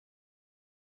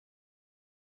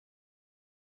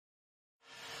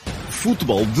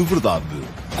Futebol de Verdade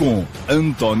com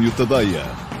António Tadeia.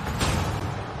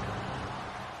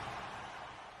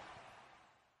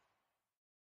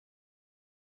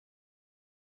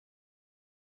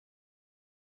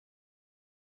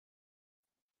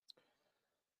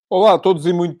 Olá a todos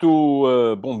e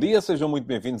muito bom dia. Sejam muito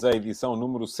bem-vindos à edição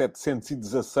número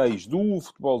 716 do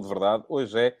Futebol de Verdade.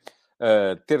 Hoje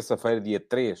é terça-feira, dia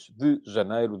 3 de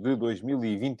janeiro de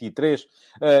 2023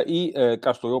 e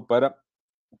cá estou eu para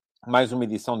mais uma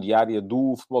edição diária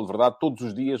do Futebol de Verdade, todos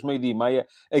os dias, 12:30,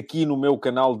 aqui no meu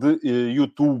canal de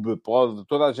YouTube.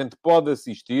 Toda a gente pode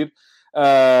assistir.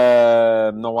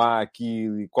 Não há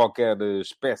aqui qualquer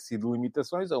espécie de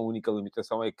limitações. A única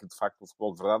limitação é que, de facto, o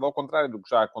Futebol de Verdade, ao contrário do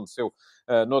que já aconteceu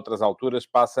noutras alturas,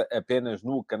 passa apenas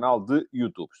no canal de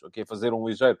YouTube. Estou aqui a fazer um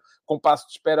ligeiro compasso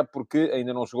de espera porque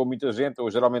ainda não chegou muita gente.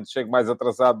 Eu geralmente chego mais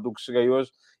atrasado do que cheguei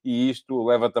hoje e isto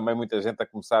leva também muita gente a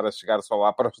começar a chegar só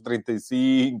lá para os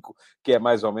 35, que é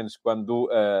mais ou menos quando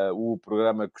o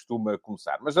programa costuma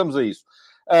começar. Mas vamos a isso.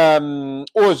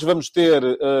 Hoje vamos ter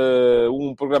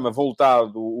um programa voltado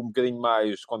um bocadinho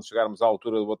mais, quando chegarmos à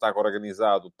altura do ataque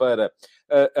organizado, para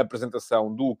a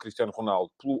apresentação do Cristiano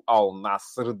Ronaldo pelo Al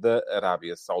Nassr da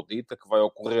Arábia Saudita, que vai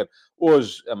ocorrer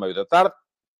hoje à meio da tarde.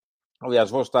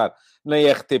 Aliás, vou estar na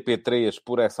RTP3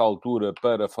 por essa altura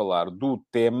para falar do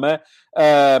tema,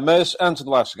 mas antes de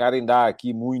lá chegar ainda há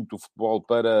aqui muito futebol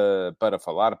para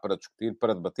falar, para discutir,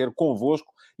 para debater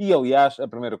convosco e, aliás, a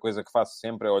primeira coisa que faço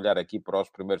sempre é olhar aqui para os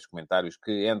primeiros comentários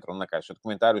que entram na caixa de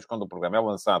comentários quando o programa é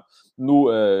lançado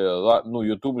no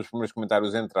YouTube. Os primeiros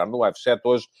comentários entraram no live chat.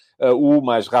 Hoje, o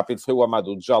mais rápido foi o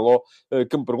Amadou Jaló,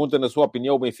 que me pergunta, na sua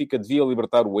opinião, o Benfica devia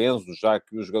libertar o Enzo, já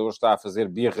que o jogador está a fazer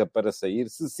birra para sair?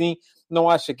 Se sim, não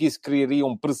acha que isso criaria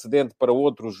um precedente para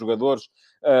outros jogadores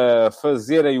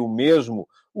fazerem o mesmo?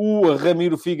 O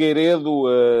Ramiro Figueiredo,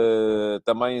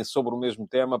 também sobre o mesmo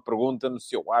tema, pergunta-me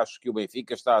se eu acho que o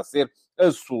Benfica está a ser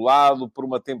assolado por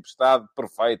uma tempestade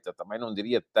perfeita. Também não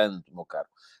diria tanto, meu caro.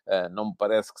 Não me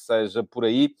parece que seja por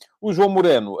aí. O João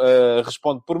Moreno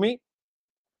responde por mim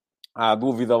à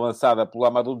dúvida lançada pelo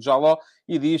Amadou Jaló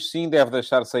e diz, sim, deve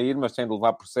deixar sair, mas tem de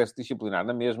levar processo disciplinar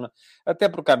na mesma, até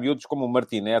porque há miúdos como o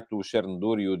Martineto, o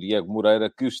Chernobyl e o Diego Moreira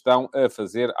que estão a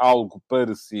fazer algo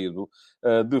parecido,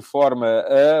 de forma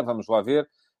a, vamos lá ver,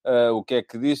 o que é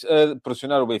que diz, a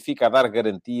pressionar o Benfica a dar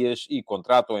garantias e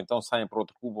contrato, ou então saem para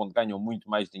outro clube onde ganham muito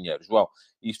mais dinheiro. João,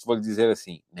 isto vou-lhe dizer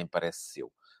assim, nem parece seu.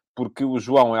 Porque o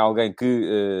João é alguém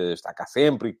que está cá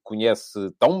sempre e que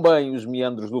conhece tão bem os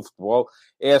meandros do futebol.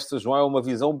 Esta, João, é uma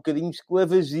visão um bocadinho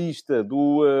esclavagista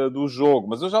do jogo.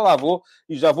 Mas eu já lá vou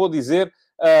e já vou dizer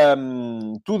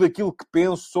tudo aquilo que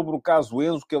penso sobre o caso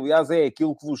Enzo, que, aliás, é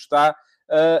aquilo que vos está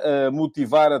a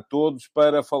motivar a todos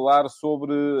para falar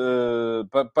sobre...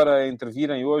 para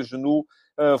intervirem hoje no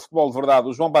Futebol de Verdade.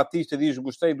 O João Batista diz,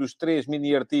 gostei dos 3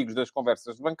 mini-artigos das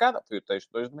conversas de bancada. Foi o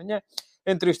texto de hoje de manhã.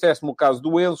 Entristece-me o caso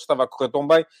do Enzo, estava a correr tão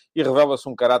bem e revela-se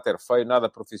um caráter feio, nada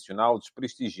profissional,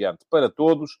 desprestigiante para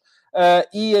todos.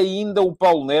 E ainda o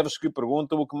Paulo Neves, que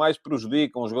pergunta o que mais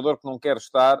prejudica um jogador que não quer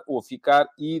estar ou ficar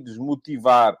e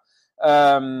desmotivar.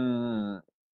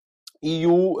 E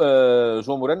o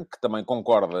João Moreno, que também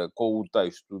concorda com o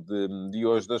texto de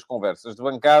hoje das conversas de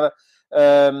bancada,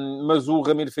 mas o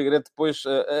Ramiro Figueiredo depois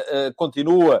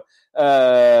continua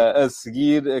a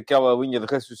seguir aquela linha de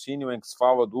raciocínio em que se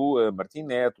fala do Martim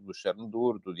Neto, do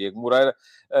Chernobyl, do Diego Moreira,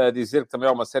 a dizer que também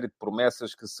há uma série de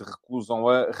promessas que se recusam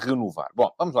a renovar.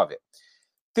 Bom, vamos lá ver.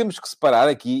 Temos que separar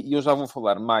aqui, e eu já vou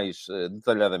falar mais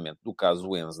detalhadamente do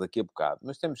caso Enzo daqui a bocado,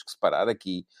 mas temos que separar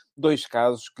aqui dois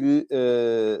casos que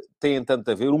têm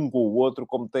tanto a ver um com o outro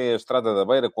como tem a Estrada da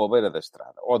Beira com a Beira da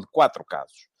Estrada, ou de 4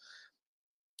 casos.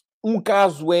 Um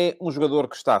caso é um jogador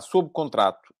que está sob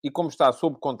contrato, e como está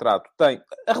sob contrato, tem...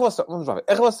 A relação, vamos lá ver,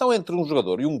 a relação entre um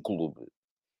jogador e um clube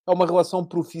é uma relação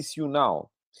profissional.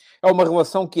 É uma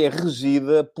relação que é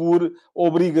regida por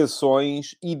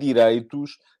obrigações e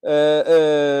direitos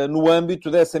no âmbito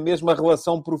dessa mesma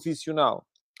relação profissional.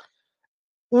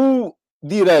 O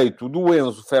direito do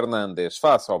Enzo Fernandes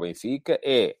face ao Benfica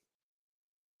é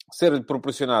ser-lhe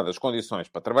proporcionadas condições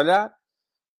para trabalhar,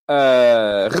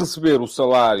 receber o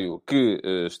salário que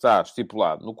está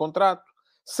estipulado no contrato,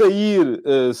 sair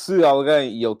se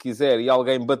alguém, e ele quiser, e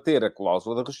alguém bater a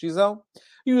cláusula de rescisão,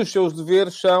 e os seus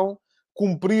deveres são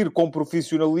cumprir com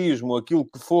profissionalismo aquilo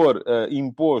que for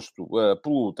imposto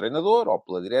pelo treinador ou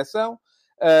pela direção,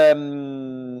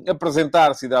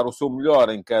 apresentar-se e dar o seu melhor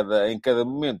em cada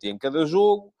momento e em cada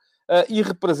jogo, e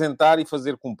representar e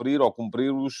fazer cumprir ou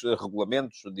cumprir os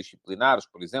regulamentos disciplinares,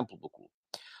 por exemplo, do clube.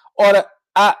 Ora,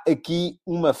 há aqui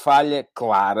uma falha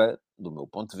clara do meu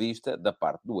ponto de vista, da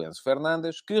parte do Enzo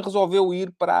Fernandes, que resolveu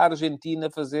ir para a Argentina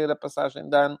fazer a passagem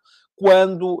de ano,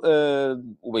 quando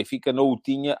o Benfica não o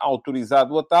tinha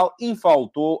autorizado a tal, e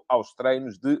faltou aos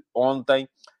treinos de ontem.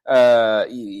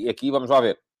 E aqui vamos lá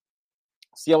ver.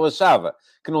 Se ele achava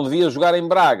que não devia jogar em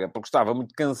Braga porque estava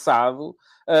muito cansado,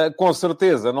 com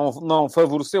certeza não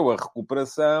favoreceu a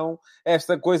recuperação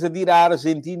esta coisa de ir à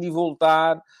Argentina e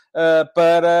voltar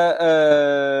para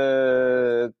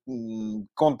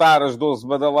contar as 12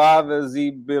 badaladas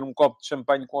e beber um copo de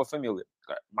champanhe com a família.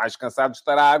 Mais cansado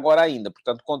estará agora ainda,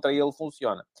 portanto, contra ele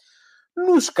funciona.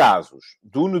 Nos casos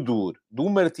do Nedur, do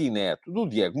Martim Neto, do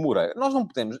Diego Moreira, nós não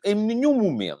podemos, em nenhum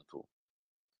momento,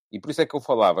 e por isso é que eu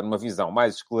falava numa visão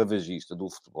mais esclavagista do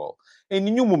futebol, em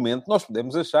nenhum momento nós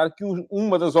podemos achar que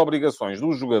uma das obrigações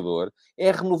do jogador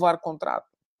é renovar contrato.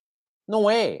 Não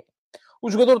é. O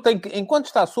jogador tem que, enquanto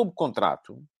está sob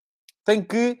contrato, tem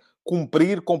que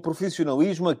cumprir com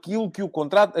profissionalismo aquilo que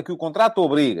a que o contrato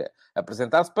obriga.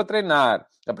 Apresentar-se para treinar,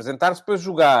 apresentar-se para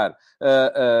jogar,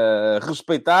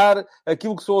 respeitar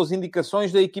aquilo que são as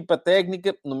indicações da equipa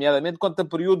técnica, nomeadamente quanto a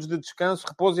períodos de descanso,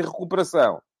 repouso e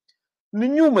recuperação.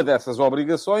 Nenhuma dessas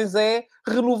obrigações é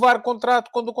renovar contrato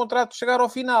quando o contrato chegar ao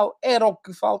final. Era o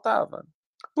que faltava.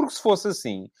 Porque se fosse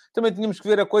assim, também tínhamos que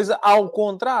ver a coisa ao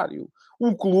contrário.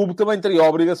 O clube também teria a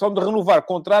obrigação de renovar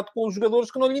contrato com os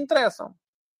jogadores que não lhe interessam.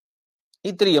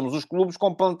 E teríamos os clubes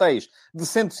com plantéis de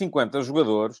 150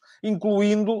 jogadores,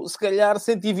 incluindo, se calhar,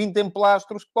 120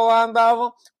 emplastros que para lá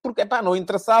andavam, porque, não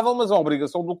interessavam, mas a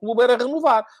obrigação do clube era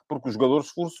renovar, porque o jogador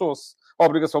esforçou-se. A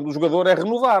obrigação do jogador é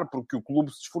renovar, porque o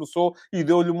clube se esforçou e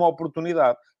deu-lhe uma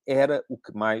oportunidade. Era o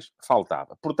que mais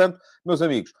faltava. Portanto, meus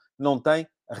amigos, não tem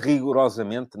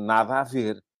rigorosamente nada a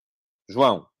ver.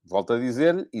 João, volto a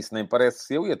dizer-lhe, isso nem parece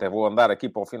seu, e até vou andar aqui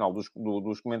para o final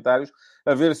dos comentários,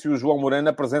 a ver se o João Moreno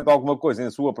apresenta alguma coisa em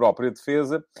sua própria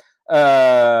defesa.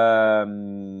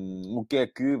 O que é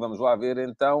que... Vamos lá ver,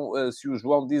 então, se o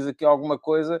João diz aqui alguma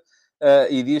coisa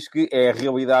e diz que é a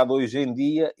realidade hoje em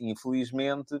dia,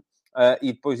 infelizmente,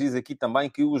 e depois diz aqui também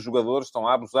que os jogadores estão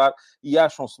a abusar e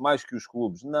acham-se mais que os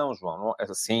clubes. Não, João, não,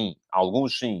 sim,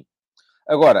 alguns sim.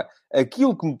 Agora,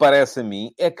 aquilo que me parece a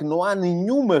mim é que não há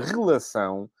nenhuma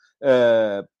relação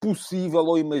possível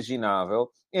ou imaginável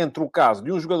entre o caso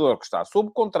de um jogador que está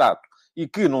sob contrato e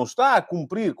que não está a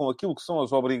cumprir com aquilo que são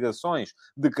as obrigações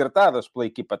decretadas pela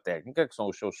equipa técnica, que são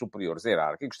os seus superiores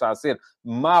hierárquicos, está a ser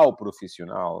mau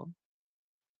profissional,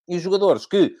 e jogadores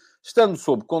que, estando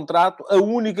sob contrato, a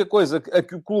única coisa a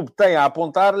que o clube tem a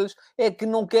apontar-lhes é que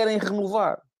não querem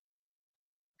renovar.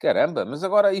 Caramba, mas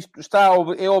agora isto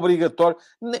é obrigatório.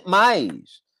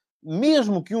 Mais,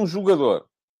 mesmo que um jogador,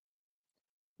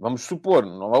 vamos supor,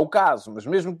 não é o caso, mas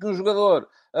mesmo que um jogador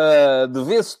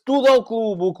devesse tudo ao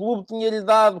clube, o clube tinha-lhe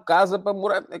dado casa para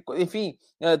morar, enfim,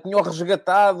 tinha-o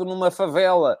resgatado numa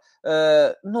favela,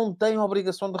 não tem a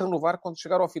obrigação de renovar quando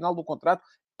chegar ao final do contrato.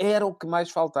 Era o que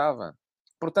mais faltava.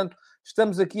 Portanto,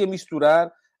 estamos aqui a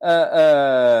misturar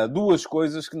duas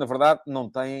coisas que, na verdade, não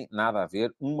têm nada a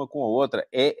ver uma com a outra.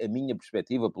 É a minha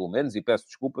perspectiva, pelo menos, e peço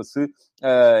desculpa se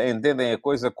entendem a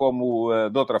coisa como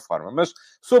de outra forma. Mas,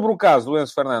 sobre o caso do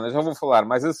Enzo Fernandes, já vou falar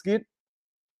mais a seguir.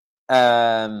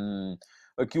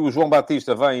 Aqui o João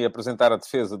Batista vem apresentar a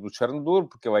defesa do Ronaldo,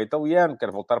 porque ele é italiano,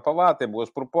 quer voltar para lá, tem boas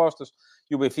propostas,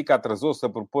 e o Benfica atrasou-se a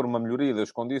propor uma melhoria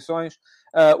das condições.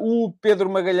 O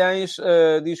Pedro Magalhães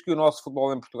diz que o nosso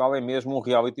futebol em Portugal é mesmo um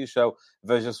reality show.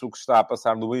 Veja-se o que está a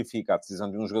passar no Benfica. A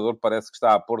decisão de um jogador parece que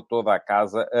está a pôr toda a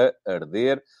casa a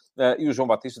arder. E o João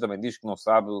Batista também diz que não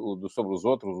sabe sobre os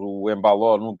outros. O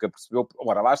Embaló nunca percebeu.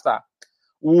 Ora, lá está.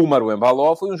 O Úmar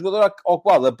Embaló foi um jogador ao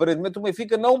qual, aparentemente, o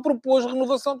Benfica não propôs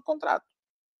renovação de contrato.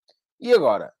 E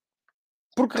agora?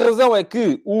 Por que razão é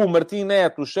que o Martim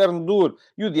Neto, o Chernobyl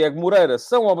e o Diego Moreira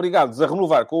são obrigados a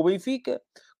renovar com o Benfica,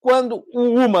 quando o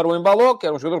Úmar Embaló, que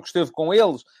era um jogador que esteve com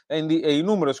eles em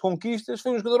inúmeras conquistas,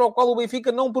 foi um jogador ao qual o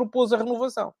Benfica não propôs a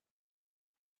renovação?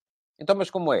 Então,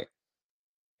 mas como é?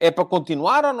 É para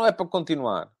continuar ou não é para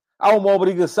continuar? Há uma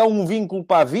obrigação, um vínculo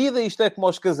para a vida, isto é como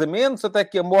aos casamentos, até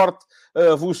que a morte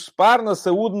vos separe, na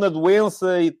saúde, na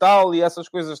doença e tal, e essas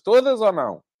coisas todas, ou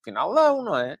não? Afinal, não,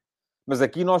 não é? Mas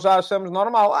aqui nós já achamos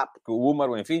normal. Porque o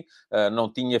Úmaro, enfim,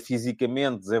 não tinha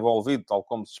fisicamente desenvolvido tal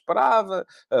como se esperava,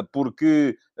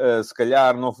 porque se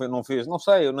calhar não fez, não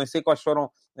sei, eu nem sei quais foram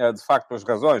de facto as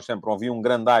razões. Sempre ouvi um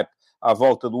grande hype à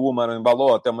volta do Úmaro em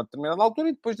Baló até uma determinada altura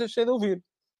e depois deixei de ouvir.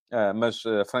 Mas,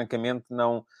 francamente,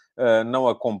 não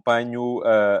acompanho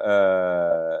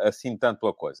assim tanto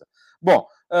a coisa. Bom,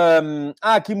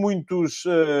 Há aqui muitos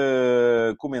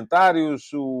comentários.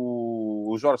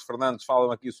 O Jorge Fernandes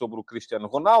fala aqui sobre o Cristiano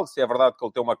Ronaldo. Se é verdade que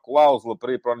ele tem uma cláusula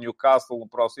para ir para o Newcastle no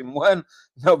próximo ano.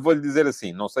 Não, vou-lhe dizer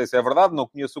assim. Não sei se é verdade, não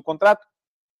conheço o contrato.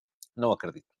 Não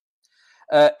acredito.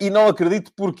 E não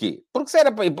acredito porquê? Porque se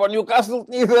era para ir para o Newcastle,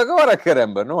 tinha ido agora,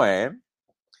 caramba, não é?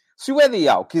 Se o Eddie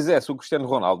Howe quisesse o Cristiano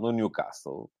Ronaldo no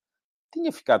Newcastle,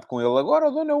 tinha ficado com ele agora,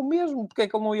 o dono é o mesmo. Porque é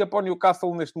que ele não ia para o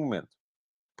Newcastle neste momento?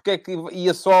 Porque é que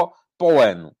ia só para o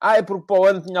ano? É porque para o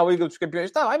ano tinha a Liga dos Campeões.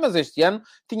 Está bem, mas este ano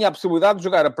tinha a possibilidade de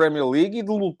jogar a Premier League e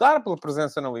de lutar pela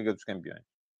presença na Liga dos Campeões.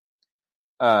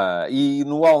 E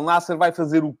no Al Nassr vai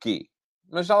fazer o quê?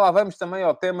 Mas já lá vamos também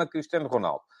ao tema Cristiano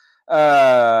Ronaldo.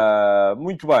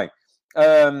 Muito bem.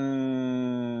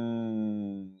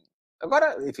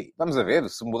 Agora, enfim, vamos a ver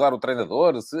se mudar o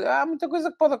treinador. Há muita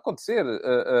coisa que pode acontecer.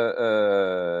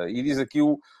 E diz aqui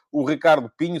o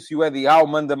Ricardo Pinho, se o Eddie Howe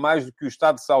manda mais do que o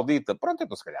Estado Saudita. Pronto,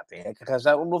 então se calhar tem que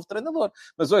arranjar um novo treinador.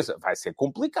 Mas, ouça, vai ser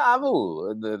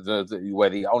complicado. E o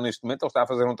Eddie Howe, neste momento, ele está a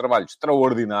fazer um trabalho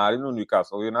extraordinário no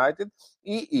Newcastle United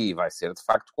e vai ser, de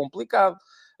facto, complicado.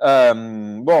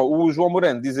 Bom, o João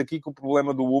Moreno diz aqui que o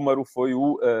problema do Húmaro foi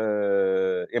o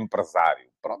empresário.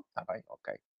 Pronto, está bem,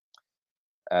 ok.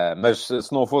 Mas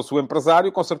se não fosse o empresário,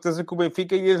 com certeza que o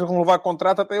Benfica ia renovar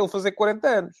contrato até ele fazer 40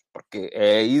 anos. Porque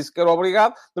é isso que era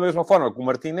obrigado. Da mesma forma que o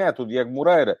Martinete, o Diego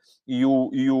Moreira e o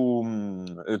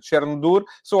Chernobyl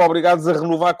são obrigados a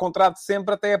renovar contrato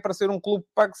sempre até aparecer um clube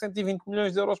que pague 120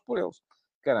 milhões de euros por eles.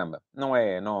 Caramba, não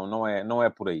é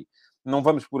por aí. Não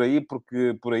vamos por aí,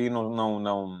 porque por aí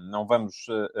não vamos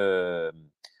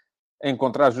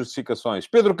encontrar justificações.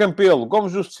 Pedro Campelo, como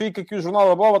justifica que o Jornal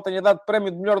da Bola tenha dado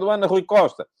prémio de melhor do ano a Rui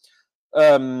Costa?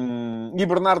 E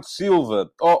Bernardo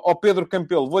Silva. Pedro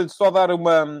Campelo, vou-lhe só dar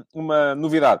uma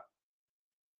novidade.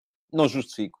 Não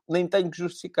justifico. Nem tenho que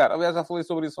justificar. Aliás, já falei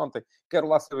sobre isso ontem. Quero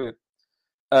lá saber.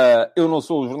 Eu não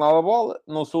sou o Jornal da Bola,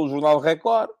 não sou o Jornal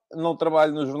Record, não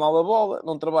trabalho no Jornal da Bola,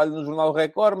 não trabalho no Jornal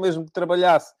Record, mesmo que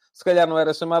trabalhasse, se calhar não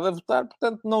era chamado a votar,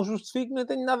 portanto não justifico, nem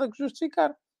tenho nada que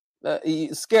justificar.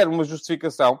 E se quer uma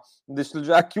justificação, deixo-lhe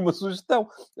já aqui uma sugestão.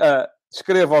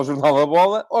 Escreva ao Jornal da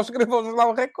Bola ou escreva ao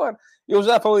Jornal Record. Eu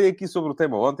já falei aqui sobre o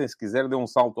tema ontem, se quiser, dê um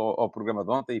salto ao programa de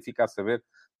ontem e fica a saber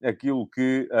aquilo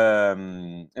que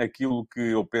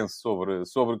eu penso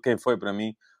sobre quem foi para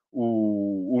mim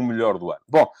o melhor do ano.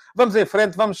 Bom, vamos em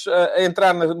frente, vamos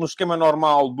entrar no esquema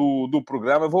normal do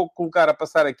programa. Vou colocar a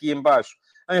passar aqui em baixo,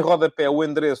 em rodapé, o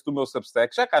endereço do meu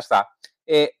Substack. Já cá está.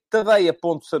 É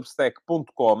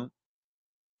tadeia.substack.com.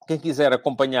 Quem quiser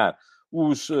acompanhar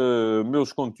os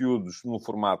meus conteúdos no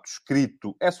formato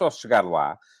escrito, é só chegar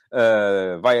lá.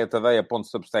 Vai a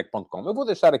tadeia.substack.com. Eu vou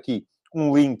deixar aqui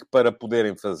um link para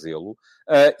poderem fazê-lo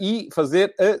e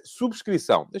fazer a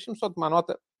subscrição. Deixem-me só tomar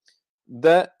nota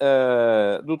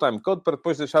do timecode para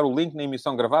depois deixar o link na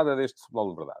emissão gravada deste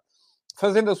Futebol de Verdade.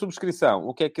 Fazendo a subscrição,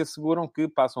 o que é que asseguram? Que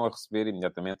passam a receber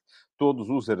imediatamente todos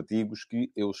os artigos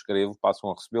que eu escrevo, passam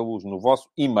a recebê-los no vosso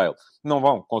e-mail. Não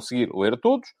vão conseguir ler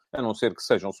todos, a não ser que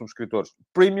sejam subscritores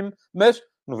premium, mas,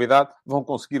 novidade, vão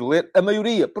conseguir ler a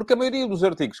maioria, porque a maioria dos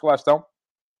artigos que lá estão,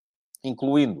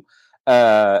 incluindo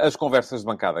as conversas de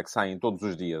bancada que saem todos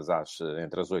os dias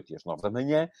entre as 8 e as 9 da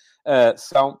manhã,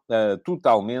 são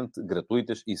totalmente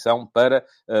gratuitas e são para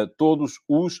todos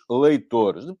os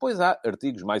leitores. Depois há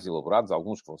artigos mais elaborados,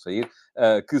 alguns que vão sair,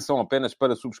 que são apenas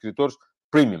para subscritores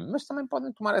premium. Mas também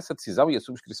podem tomar essa decisão e a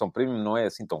subscrição premium não é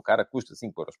assim tão cara, custa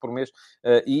 5 euros por mês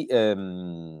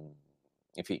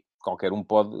enfim, qualquer um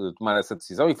pode tomar essa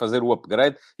decisão e fazer o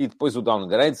upgrade e depois o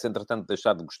downgrade, se entretanto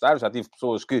deixar de gostar. Já tive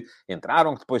pessoas que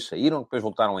entraram, que depois saíram, que depois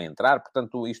voltaram a entrar.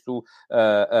 Portanto, isto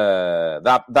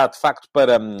dá de facto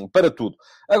para tudo.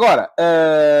 Agora,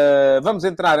 vamos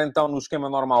entrar então no esquema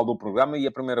normal do programa e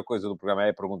a primeira coisa do programa é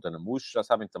a pergunta na MUS. Já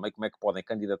sabem também como é que podem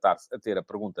candidatar-se a ter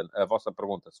a vossa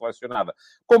pergunta selecionada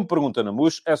como pergunta na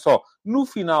MUS. É só no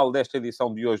final desta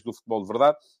edição de hoje do Futebol de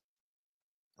Verdade.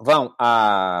 Vão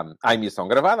à emissão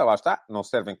gravada, lá está, não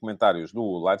servem comentários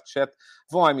do live chat,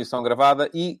 vão à emissão gravada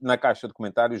e na caixa de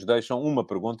comentários deixam uma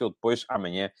pergunta. Eu depois,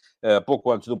 amanhã,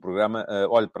 pouco antes do programa,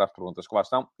 olho para as perguntas que lá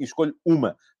estão e escolho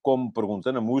uma como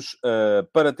pergunta na MUS,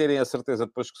 para terem a certeza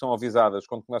depois que são avisadas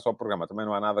quando começa o programa. Também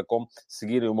não há nada como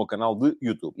seguirem o meu canal de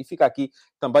YouTube. E fica aqui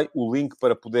também o link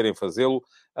para poderem fazê-lo,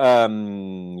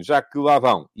 já que lá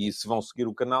vão e se vão seguir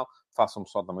o canal, façam-me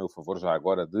só também o favor, já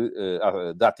agora,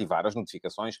 de ativar as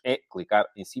notificações, é clicar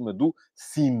em cima do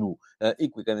sino. E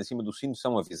clicando em cima do sino,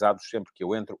 são avisados sempre que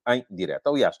eu entro em direto.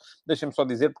 Aliás, deixem-me só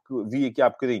dizer, porque vi aqui há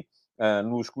bocadinho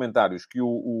nos comentários que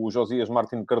o Josias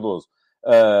Martins Cardoso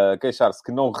queixar-se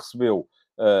que não recebeu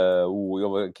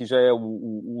Aqui já é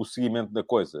o seguimento da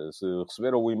coisa. Se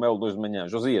receberam o e-mail de hoje de manhã,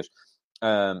 Josias,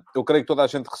 eu creio que toda a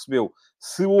gente recebeu.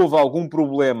 Se houve algum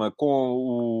problema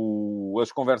com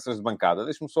as conversas de bancada,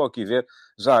 deixe-me só aqui ver,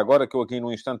 já agora que eu aqui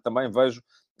num instante também vejo,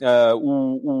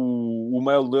 o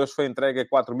mail de hoje foi entregue a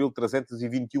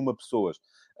 4.321 pessoas.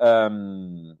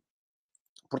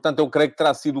 Portanto, eu creio que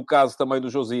terá sido o caso também do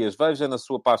Josias. Veja na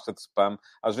sua pasta de spam.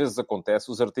 Às vezes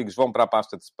acontece, os artigos vão para a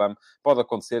pasta de spam. Pode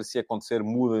acontecer, se acontecer,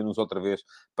 mudem-nos outra vez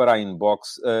para a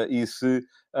inbox. E se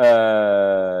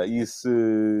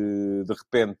de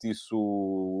repente isso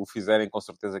o fizerem, com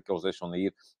certeza que eles deixam de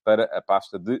ir para a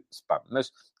pasta de spam.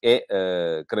 Mas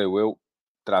creio eu,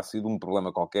 terá sido um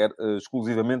problema qualquer,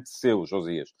 exclusivamente seu,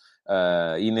 Josias.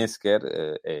 E nem sequer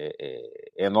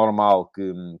é normal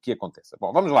que aconteça.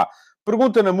 Bom, vamos lá.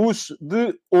 Pergunta na MUS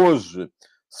de hoje.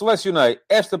 Selecionei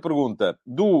esta pergunta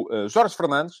do Jorge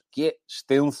Fernandes, que é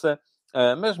extensa,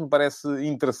 mas me parece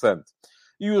interessante.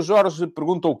 E o Jorge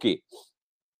pergunta o quê?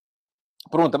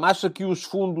 Pergunta-me, acha que os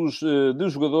fundos de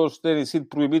jogadores terem sido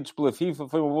proibidos pela FIFA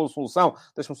foi uma boa solução?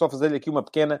 Deixa-me só fazer-lhe aqui uma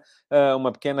pequena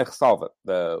ressalva.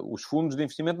 Os fundos de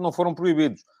investimento não foram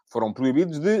proibidos. Foram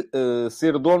proibidos de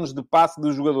ser donos de passe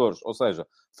de jogadores. Ou seja,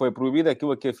 foi proibido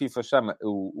aquilo que a FIFA chama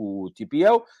o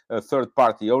TPO, Third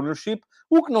Party Ownership,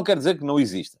 o que não quer dizer que não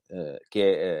exista.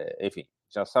 Enfim,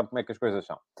 já sabe como é que as coisas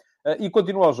são. E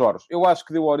continua ao Jorge. Eu acho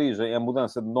que deu origem à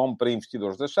mudança de nome para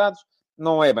investidores achados.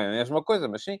 Não é bem a mesma coisa,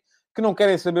 mas sim, que não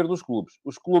querem saber dos clubes.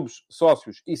 Os clubes,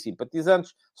 sócios e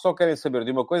simpatizantes só querem saber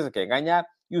de uma coisa, que é ganhar,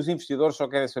 e os investidores só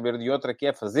querem saber de outra, que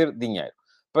é fazer dinheiro.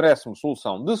 Parece-me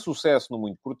solução de sucesso no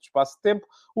muito curto espaço de tempo.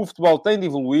 O futebol tem de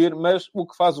evoluir, mas o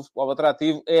que faz o futebol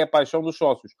atrativo é a paixão dos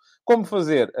sócios. Como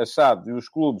fazer a SAD e os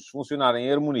clubes funcionarem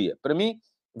em harmonia? Para mim,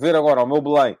 ver agora o meu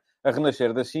Belém a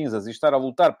renascer das cinzas e estar a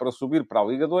lutar para subir para a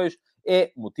Liga 2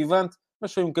 é motivante,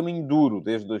 mas foi um caminho duro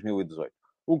desde 2018.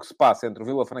 O que se passa entre o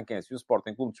Vila Franquense e o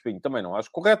Sporting Clube de Espinho também não acho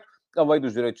correto. A lei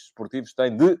dos direitos desportivos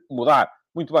tem de mudar.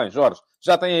 Muito bem, Jorge.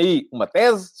 Já tem aí uma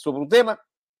tese sobre o tema.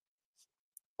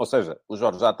 Ou seja, o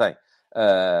Jorge já tem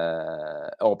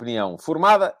a opinião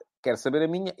formada. Quer saber a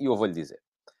minha e eu vou-lhe dizer.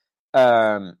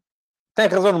 Tem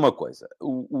razão numa coisa.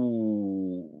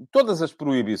 Todas as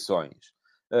proibições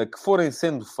que forem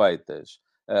sendo feitas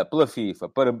pela FIFA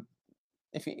para...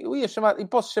 Enfim, eu ia chamar, e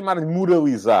posso chamar-lhe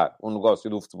moralizar o negócio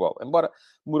do futebol. Embora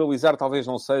moralizar talvez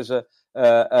não seja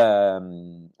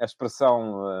a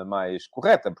expressão mais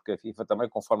correta, porque a FIFA também,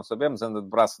 conforme sabemos, anda de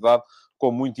braço dado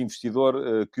com muito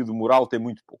investidor que de moral tem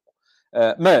muito pouco.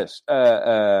 Mas,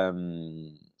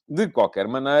 de qualquer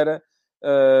maneira,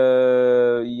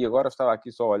 e agora estava aqui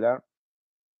só a olhar,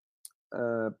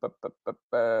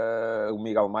 o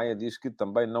Miguel Maia diz que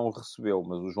também não recebeu,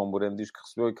 mas o João Moreno diz que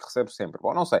recebeu e que recebe sempre.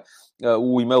 Bom, não sei.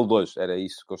 O e-mail de hoje, era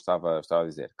isso que eu estava a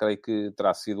dizer. Creio que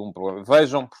terá sido um problema.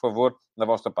 Vejam, por favor, na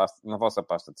vossa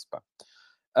pasta de spam.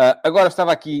 Agora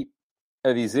estava aqui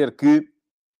a dizer que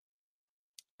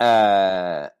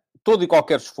todo e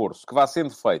qualquer esforço que vá sendo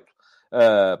feito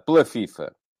pela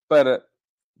FIFA para...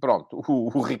 Pronto,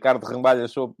 o Ricardo Rembalha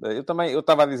achou... Eu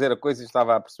estava a dizer a coisa e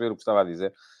estava a perceber o que estava a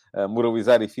dizer.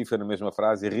 Moralizar e FIFA na mesma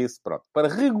frase e rir-se, pronto. Para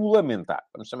regulamentar,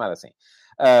 vamos chamar assim,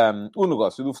 o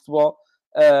negócio do futebol,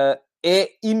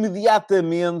 é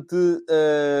imediatamente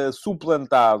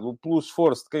suplantado pelo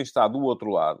esforço de quem está do outro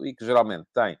lado e que geralmente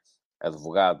tem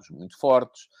advogados muito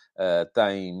fortes,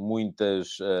 tem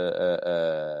muitas...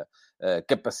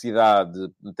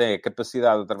 tem a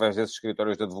capacidade, através desses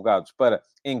escritórios de advogados, para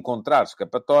encontrar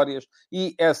escapatórias,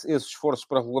 e esses esforços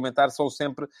para regulamentar são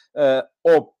sempre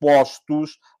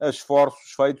opostos a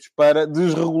esforços feitos para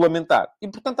desregulamentar. E,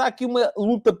 portanto, há aqui uma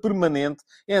luta permanente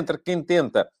entre quem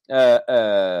tenta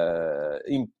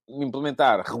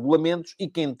implementar regulamentos e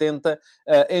quem tenta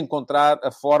encontrar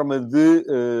a forma de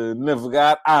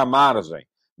navegar à margem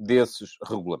desses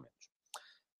regulamentos.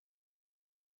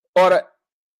 Ora,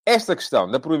 esta questão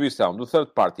da proibição do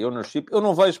third party ownership, eu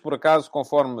não vejo, por acaso,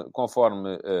 conforme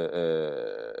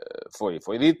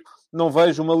foi dito, não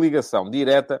vejo uma ligação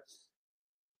direta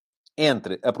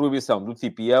entre a proibição do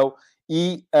TPO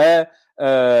e a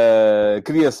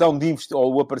criação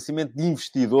ou o aparecimento de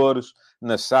investidores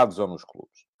nas SADs ou nos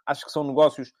clubes. Acho que são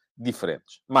negócios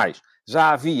diferentes. Mas já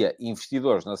havia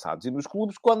investidores nas SADs e nos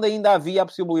clubes quando ainda havia a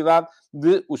possibilidade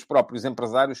de os próprios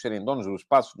empresários serem donos dos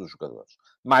espaços dos jogadores.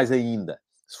 Mais ainda,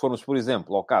 se formos, por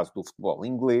exemplo, ao caso do futebol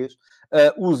inglês,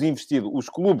 os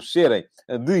clubes serem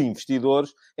de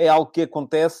investidores é algo que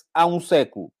acontece há um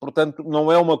século. Portanto,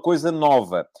 não é uma coisa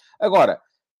nova. Agora,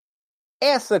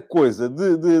 essa coisa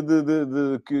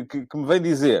que me vem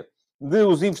dizer de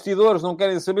os investidores não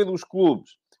querem saber dos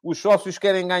clubes, os sócios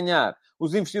querem ganhar,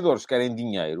 os investidores querem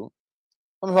dinheiro,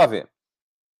 Vamos lá ver.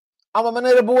 Há uma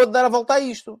maneira boa de dar a volta a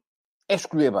isto. É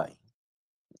escolher bem.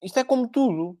 Isto é como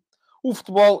tudo. O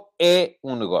futebol é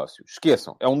um negócio.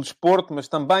 Esqueçam. É um desporto, mas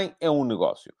também é um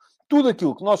negócio. Tudo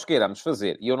aquilo que nós queiramos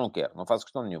fazer, e eu não quero, não faço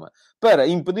questão nenhuma, para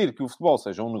impedir que o futebol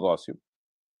seja um negócio,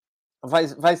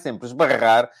 vai sempre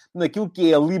esbarrar naquilo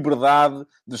que é a liberdade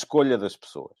de escolha das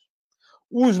pessoas.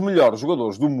 Os melhores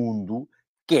jogadores do mundo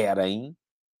querem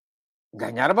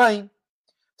ganhar bem.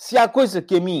 Se há coisa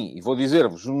que a mim, e vou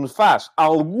dizer-vos, me faz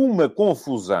alguma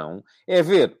confusão, é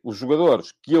ver os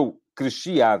jogadores que eu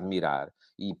cresci a admirar,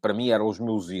 e para mim eram os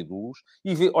meus ídolos,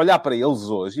 e olhar para eles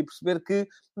hoje e perceber que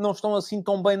não estão assim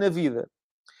tão bem na vida.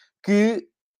 Que,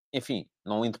 enfim,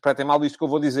 não interpretem mal isto que eu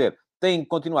vou dizer, têm que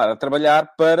continuar a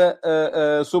trabalhar para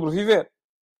sobreviver.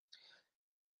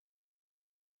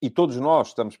 E todos nós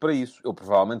estamos para isso. Eu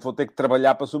provavelmente vou ter que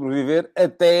trabalhar para sobreviver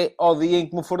até ao dia em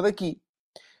que me for daqui.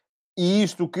 E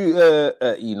isto que...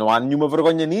 e não há nenhuma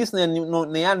vergonha nisso,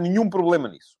 nem há nenhum problema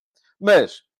nisso.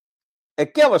 Mas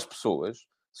aquelas pessoas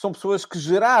são pessoas que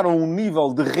geraram um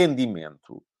nível de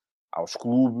rendimento aos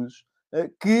clubes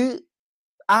que,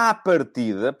 à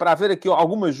partida, para haver aqui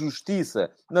alguma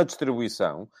justiça na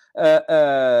distribuição,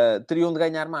 teriam de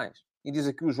ganhar mais. E diz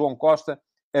aqui o João Costa,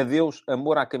 adeus,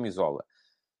 amor à camisola.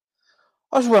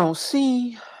 João,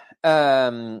 sim...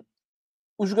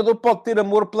 o jogador pode ter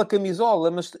amor pela camisola,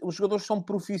 mas os jogadores são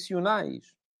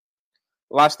profissionais.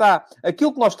 Lá está.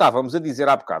 Aquilo que nós estávamos a dizer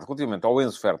há bocado, relativamente ao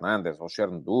Enzo Fernandes, ao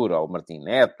Chernobyl, ao Martim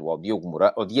Neto, ao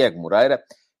Diego Moreira,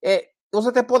 eles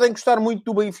até podem gostar muito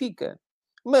do Benfica.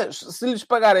 Mas se lhes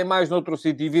pagarem mais noutro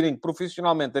sítio e virem que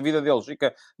profissionalmente a vida deles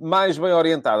fica mais bem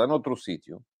orientada noutro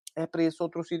sítio, é para esse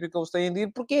outro sítio que eles têm de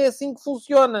ir, porque é assim que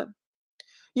funciona.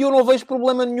 E eu não vejo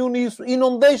problema nenhum nisso. E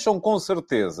não deixam com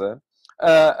certeza...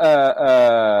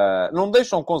 não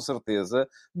deixam com certeza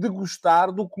de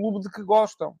gostar do clube de que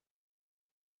gostam.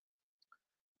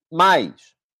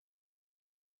 Mas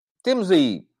temos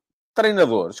aí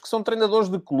treinadores que são treinadores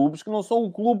de clubes que não são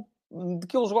o clube de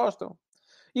que eles gostam.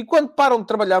 E quando param de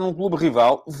trabalhar num clube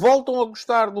rival, voltam a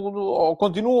gostar, ou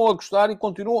continuam a gostar e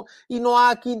continuam... E não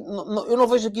há aqui... eu não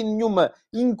vejo aqui nenhuma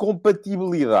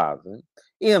incompatibilidade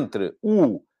entre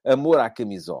o amor à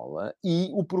camisola e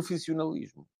o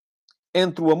profissionalismo.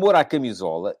 Entre o amor à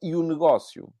camisola e o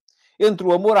negócio. Entre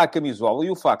o amor à camisola e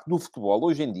o facto do futebol,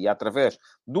 hoje em dia, através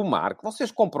do marketing,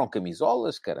 vocês compram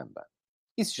camisolas, caramba.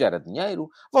 Isso gera dinheiro.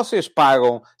 Vocês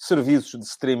pagam serviços de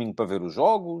streaming para ver os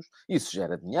jogos. Isso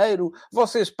gera dinheiro.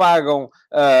 Vocês pagam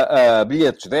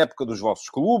bilhetes de época dos vossos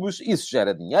clubes. Isso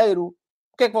gera dinheiro.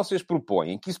 O que é que vocês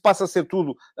propõem? Que isso passa a ser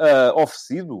tudo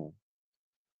oferecido?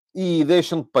 E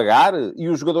deixam de pagar? E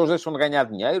os jogadores deixam de ganhar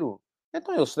dinheiro?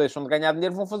 Então, eles se deixam de ganhar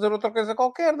dinheiro, vão fazer outra coisa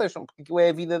qualquer. Deixam, porque aquilo é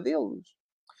a vida deles.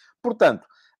 Portanto,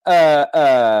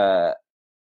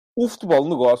 o futebol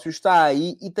negócio está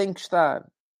aí e tem que estar.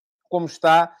 Como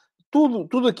está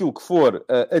tudo aquilo que for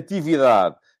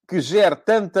atividade que gere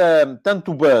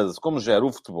tanto buzz como gera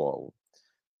o futebol,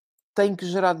 tem que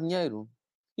gerar dinheiro.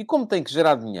 E como tem que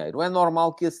gerar dinheiro, é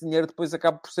normal que esse dinheiro depois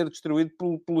acabe por ser distribuído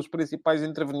pelos principais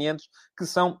intervenientes, que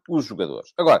são os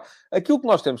jogadores. Agora, aquilo que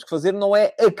nós temos que fazer não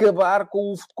é acabar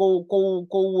com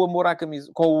o amor à camisa,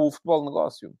 com o futebol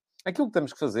negócio. Aquilo que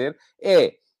temos que fazer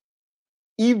é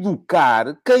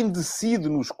educar quem decide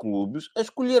nos clubes a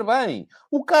escolher bem.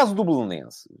 O caso do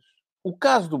Belenenses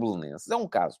é um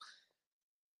caso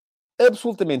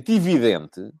absolutamente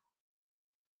evidente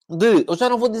eu já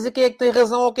não vou dizer quem é que tem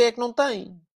razão ou quem é que não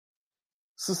tem.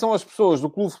 Se são as pessoas do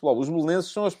Clube de Futebol, os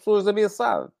belenenses são as pessoas da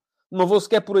BSA. Não vou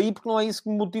sequer por aí porque não é isso que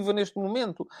me motiva neste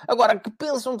momento. Agora, que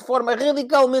pensam de forma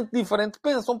radicalmente diferente,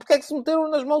 pensam porque é que se meteram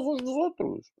nas mãos uns dos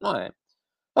outros, não é?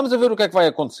 Vamos a ver o que é que vai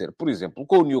acontecer, por exemplo,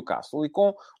 com o Newcastle e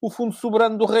com o Fundo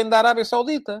Soberano do Reino da Arábia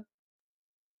Saudita.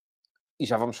 E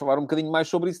já vamos falar um bocadinho mais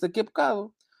sobre isso daqui a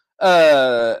bocado.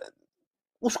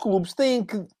 Os clubes têm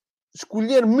que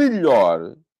escolher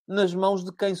melhor nas mãos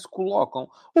de quem se colocam.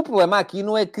 O problema aqui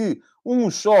não é que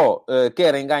uns só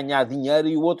querem ganhar dinheiro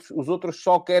e os outros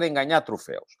só querem ganhar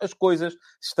troféus. As coisas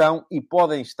estão e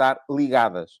podem estar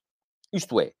ligadas.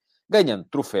 Isto é, ganhando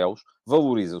troféus,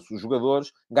 valoriza-se os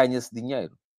jogadores, ganha-se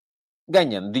dinheiro.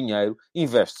 Ganhando dinheiro,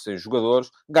 investe-se em jogadores,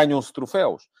 ganham-se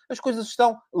troféus. As coisas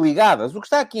estão ligadas. O que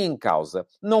está aqui em causa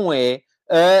não é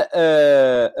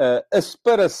a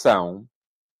separação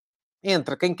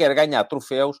entre quem quer ganhar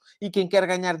troféus e quem quer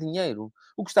ganhar dinheiro.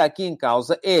 O que está aqui em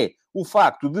causa é o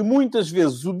facto de, muitas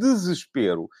vezes, o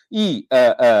desespero e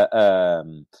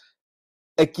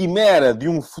a quimera de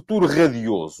um futuro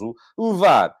radioso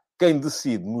levar quem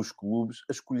decide nos clubes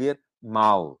a escolher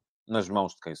mal nas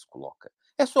mãos de quem se coloca.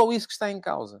 É só isso que está em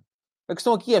causa. A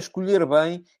questão aqui é escolher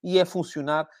bem e é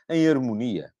funcionar em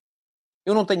harmonia.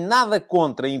 Eu não tenho nada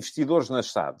contra investidores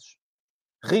nas SADs.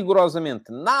 Rigorosamente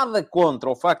nada contra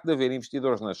o facto de haver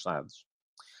investidores nas SADs.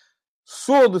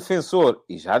 Sou defensor,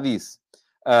 e já disse,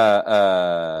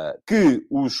 que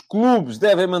os clubes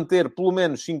devem manter pelo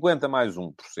menos 50 mais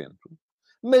 1%.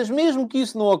 Mas mesmo que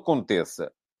isso não aconteça,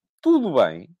 tudo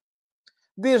bem,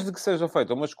 desde que seja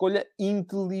feita uma escolha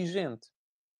inteligente.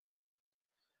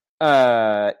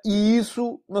 E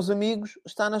isso, meus amigos,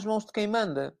 está nas mãos de quem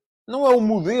manda. Não é o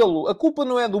modelo. A culpa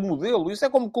não é do modelo. Isso é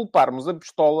como culparmos a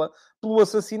pistola pelo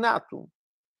assassinato.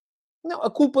 Não, a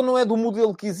culpa não é do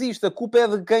modelo que existe. A culpa é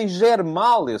de quem gere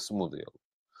mal esse modelo.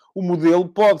 O modelo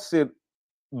pode ser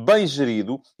bem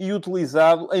gerido e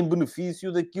utilizado em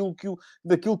benefício daquilo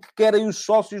que querem os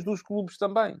sócios dos clubes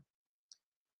também.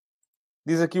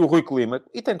 Diz aqui o Rui Clima,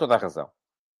 e tem toda a razão,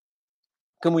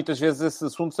 que muitas vezes esses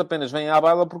assuntos apenas vêm à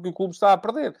baila porque o clube está a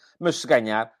perder. Mas se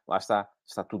ganhar, lá está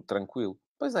tudo tranquilo.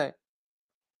 Pois é.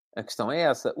 A questão é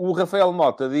essa. O Rafael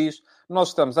Mota diz: nós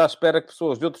estamos à espera que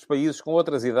pessoas de outros países com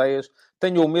outras ideias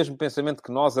tenham o mesmo pensamento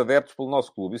que nós, adeptos pelo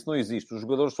nosso clube. Isso não existe. Os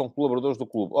jogadores são colaboradores do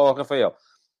clube. Oh, Rafael.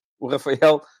 O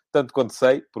Rafael, tanto quanto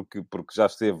sei, porque já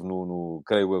esteve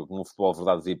creio eu, no Futebol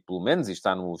Verdade VIP, pelo menos, e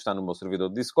está no meu servidor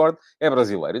de Discord, é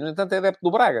brasileiro. E, no entanto, é adepto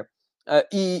do Braga.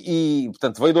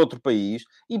 Portanto, veio de outro país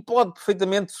e pode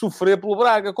perfeitamente sofrer pelo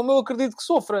Braga, como eu acredito que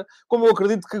sofra, como eu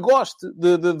acredito que goste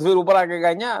de ver o Braga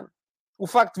ganhar. O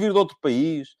facto de vir de outro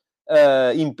país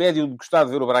impede-o de gostar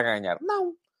de ver o Braga ganhar?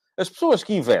 Não. As pessoas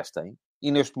que investem, e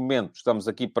neste momento estamos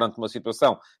aqui perante uma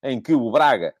situação em que o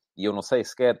Braga, e eu não sei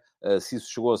sequer se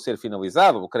isso chegou a ser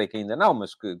finalizado, eu creio que ainda não,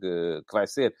 mas que vai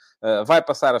ser, vai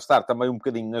passar a estar também um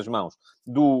bocadinho nas mãos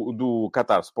do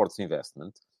Qatar Sports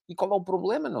Investment. E qual é o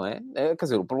problema, não é? Quer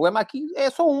dizer, o problema aqui é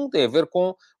só um, tem a ver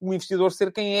com o investidor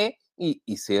ser quem é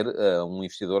e ser um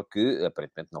investidor que,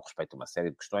 aparentemente, não respeita uma série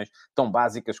de questões tão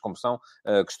básicas como são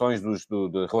questões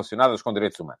relacionadas com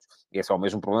direitos humanos. E esse é o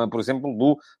mesmo problema, por exemplo,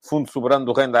 do Fundo Soberano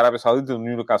do Reino da Arábia Saudita, do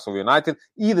Newcastle United,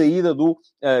 e da ida do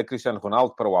Cristiano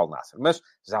Ronaldo para o Al Nassr. Mas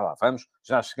já lá vamos,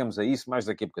 já chegamos a isso mais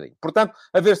daqui a bocadinho. Portanto,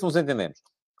 a ver se nos entendemos.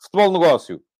 Futebol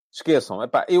negócio, esqueçam.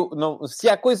 Epá, se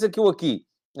há coisa que eu aqui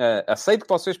aceito que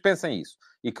vocês pensem isso.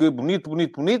 E que bonito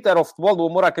era o futebol do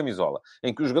amor à camisola.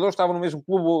 Em que os jogadores estavam no mesmo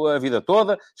clube a vida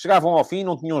toda, chegavam ao fim,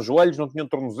 não tinham joelhos, não tinham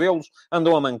tornozelos,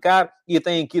 andam a mancar e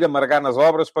têm que ir amargar nas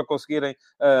obras para conseguirem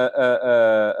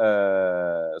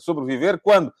sobreviver,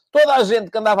 quando toda a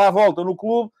gente que andava à volta no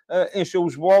clube encheu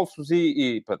os bolsos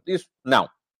e pronto, isso não.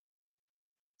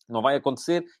 Não vai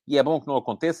acontecer e é bom que não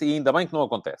aconteça e ainda bem que não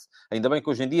acontece. Ainda bem que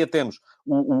hoje em dia temos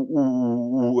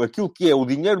aquilo que é o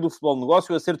dinheiro do futebol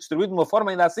negócio a ser distribuído de uma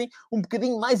forma ainda assim um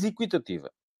bocadinho mais equitativa.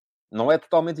 Não é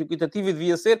totalmente equitativa e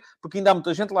devia ser, porque ainda há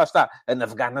muita gente, lá está, a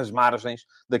navegar nas margens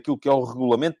daquilo que é o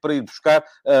regulamento para ir buscar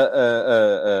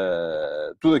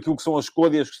tudo aquilo que são as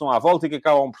escolhas que estão à volta e que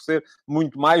acabam por ser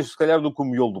muito mais, se calhar, do que o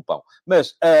miolo do pão.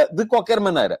 Mas, de qualquer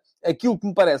maneira, aquilo que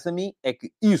me parece a mim é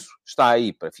que isso está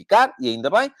aí para ficar, e ainda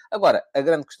bem. Agora, a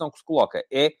grande questão que se coloca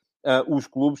é os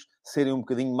clubes serem um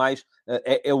bocadinho mais...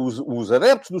 os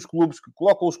adeptos dos clubes que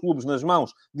colocam os clubes nas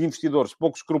mãos de investidores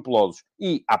pouco escrupulosos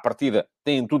e, à partida,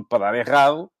 têm tudo para dar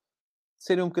errado,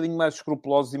 serem um bocadinho mais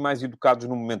escrupulosos e mais educados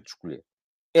no momento de escolher.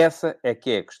 Essa é que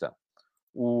é a questão.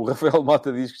 O Rafael Mota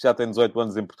diz que já tem 18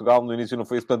 anos em Portugal. No início não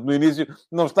foi isso. Portanto, no início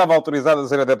não estava autorizado a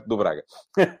ser adepto do Braga.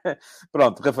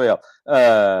 Pronto, Rafael.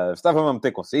 Estava-me a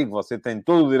meter consigo. Você tem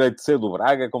todo o direito de ser do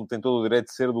Braga, como tem todo o direito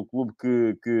de ser do clube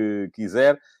que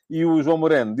quiser. E o João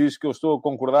Moreno diz que eu estou a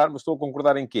concordar. Mas estou a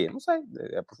concordar em quê? Não sei.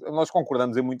 Nós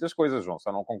concordamos em muitas coisas, João.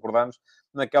 Só não concordamos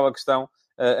naquela questão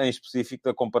em específico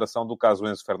da comparação do caso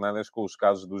Enzo Fernandes com os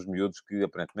casos dos miúdos que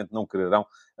aparentemente não quererão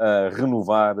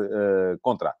renovar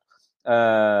contrato.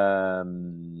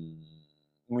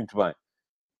 Muito bem.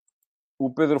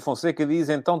 O Pedro Fonseca diz,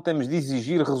 então temos de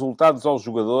exigir resultados aos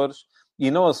jogadores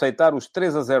e não aceitar os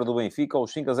 3-0 do Benfica ou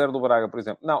os 5-0 do Braga, por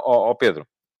exemplo. Não, Pedro.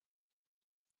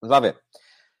 Vamos lá ver.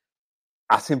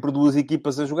 Há sempre duas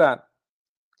equipas a jogar.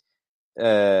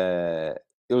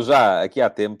 Eu já, aqui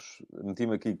há tempos,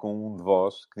 meti-me aqui com um de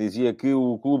vós que dizia que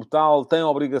o clube tal tem a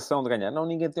obrigação de ganhar. Não,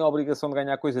 ninguém tem a obrigação de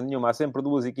ganhar coisa nenhuma. Há sempre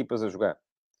duas equipas a jogar.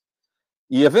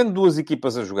 E havendo duas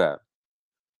equipas a jogar,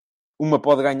 uma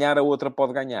pode ganhar, a outra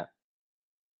pode ganhar.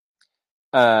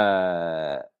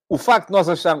 O facto de nós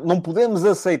acharmos... Não podemos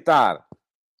aceitar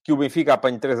que o Benfica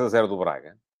apanhe 3-0 do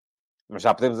Braga. Mas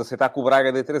já podemos aceitar que o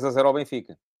Braga dê 3-0 ao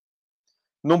Benfica.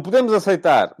 Não podemos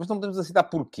aceitar. Mas não podemos aceitar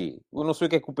porquê? Eu não sei o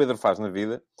que é que o Pedro faz na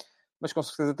vida, mas com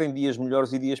certeza tem dias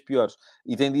melhores e dias piores.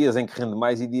 E tem dias em que rende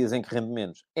mais e dias em que rende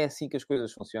menos. É assim que as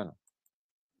coisas funcionam.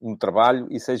 no trabalho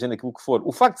e seja naquilo que for.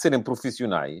 O facto de serem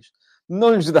profissionais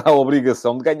não lhes dá a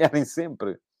obrigação de ganharem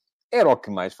sempre. Era o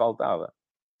que mais faltava.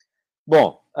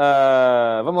 Bom,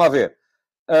 vamos lá ver.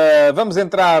 Vamos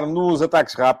entrar nos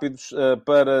ataques rápidos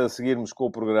para seguirmos com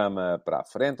o programa para a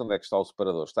frente. Onde é que está o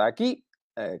separador? Está aqui.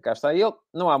 Cá está ele.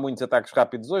 Não há muitos ataques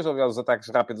rápidos hoje. Aliás, os ataques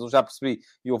rápidos eu já percebi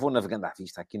e eu vou navegando à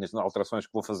vista aqui nas alterações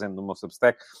que vou fazendo no meu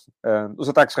Substack. Os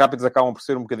ataques rápidos acabam por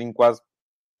ser um bocadinho quase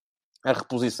a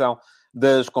reposição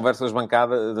das conversas de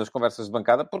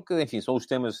bancada, porque, enfim, são os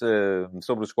temas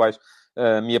sobre os quais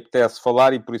me apetece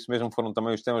falar e por isso mesmo foram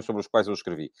também os temas sobre os quais eu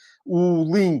escrevi. O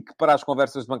link para as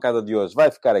conversas de bancada de hoje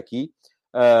vai ficar aqui.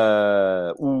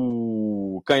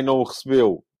 Quem não o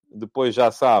recebeu, depois já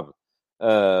sabe,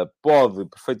 pode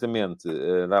perfeitamente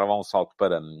dar lá um salto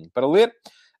para ler.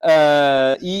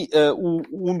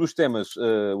 Um dos temas,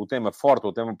 o tema forte,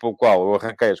 o tema pelo qual eu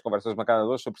arranquei as conversas marcadas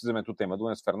hoje, foi precisamente o tema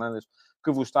do Enzo Fernandes,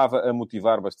 que vos estava a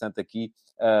motivar bastante aqui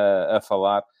a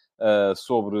falar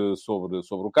sobre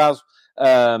o caso,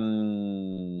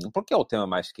 porque é o tema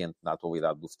mais quente na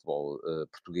atualidade do futebol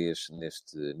português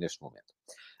neste momento.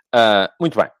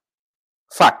 Muito bem.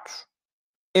 Factos.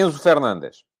 Enzo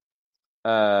Fernandes.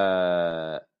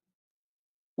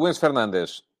 O Enzo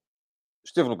Fernandes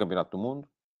esteve no Campeonato do Mundo,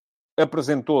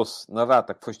 apresentou-se na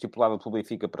data que foi estipulada pelo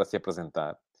Benfica para se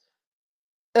apresentar.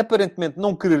 Aparentemente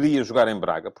não quereria jogar em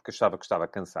Braga, porque achava que estava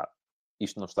cansado.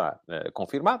 Isto não está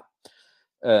confirmado,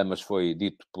 mas foi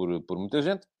dito por muita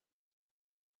gente.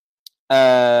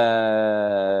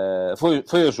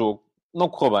 Foi a jogo, não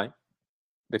correu bem. O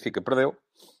Benfica perdeu.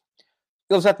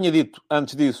 Ele já tinha dito,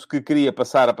 antes disso, que queria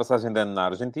passar a passagem de ano na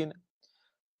Argentina.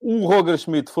 O Roger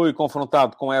Schmidt foi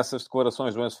confrontado com essas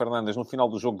declarações do Enzo Fernandes no final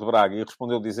do jogo de Braga e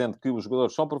respondeu dizendo que os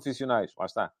jogadores são profissionais, lá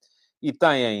está, e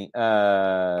têm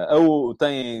a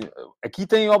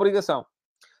obrigação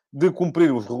de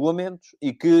cumprir os regulamentos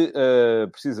e que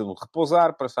precisam de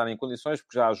repousar para estarem em condições,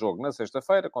 porque já há jogo na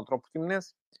sexta-feira contra o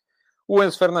Portimonense. O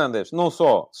Enzo Fernandes não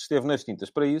só esteve nas tintas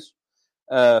para isso,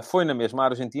 foi na mesma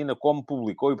Argentina, como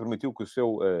publicou e permitiu que o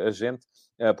seu agente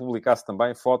publicasse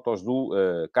também fotos do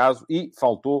caso e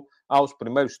faltou aos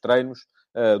primeiros treinos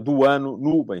do ano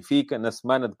no Benfica, na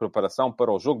semana de preparação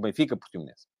para o jogo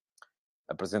Benfica-Portimonense.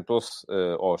 Apresentou-se,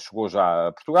 ou chegou já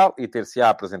a Portugal, e ter-se-á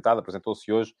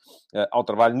apresentou-se hoje ao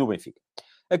trabalho no Benfica.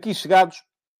 Aqui chegados,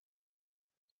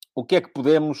 o que é que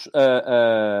podemos...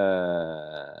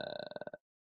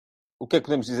 o que é que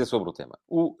podemos dizer sobre o tema?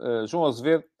 O João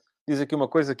Azevedo diz aqui uma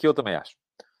coisa que eu também acho.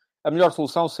 A melhor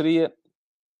solução seria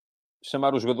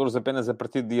chamar os jogadores apenas a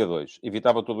partir do dia 2.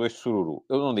 Evitava todo este sururu.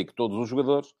 Eu não digo todos os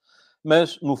jogadores,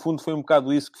 mas, no fundo, foi um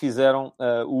bocado isso que fizeram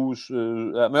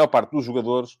a maior parte dos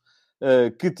jogadores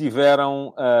que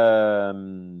tiveram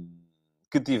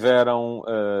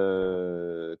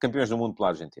campeões do mundo pela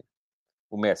Argentina.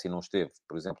 O Messi não esteve,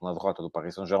 por exemplo, na derrota do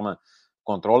Paris Saint-Germain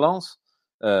contra o Lens.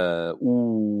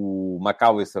 O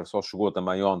McAllister só chegou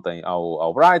também ontem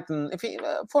ao Brighton. Enfim,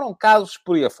 foram casos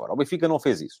por aí afora. O Benfica não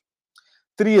fez isso.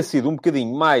 Teria sido um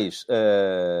bocadinho mais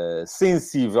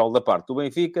sensível da parte do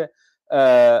Benfica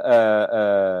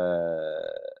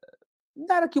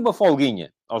dar aqui uma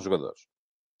folguinha aos jogadores.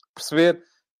 Perceber?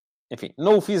 Enfim,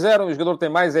 não o fizeram. O jogador tem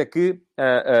mais é que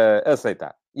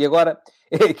aceitar. E agora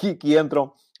é aqui que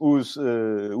entram os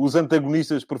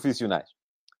antagonistas profissionais.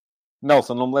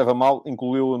 Nelson, não me leva mal,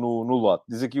 incluiu-o no lote.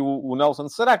 Diz aqui o Nelson,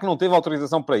 será que não teve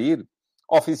autorização para ir?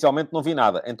 Oficialmente não vi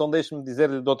nada. Então deixe-me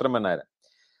dizer-lhe de outra maneira.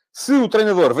 Se o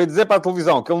treinador veio dizer para a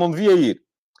televisão que ele não devia ir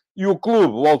e o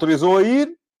clube o autorizou a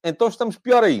ir, então estamos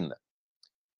pior ainda.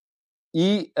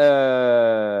 E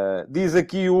diz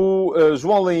aqui o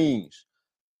João Leins,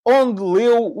 onde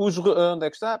leu os... Onde é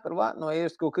que está? Para lá, não é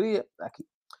este que eu queria. Aqui.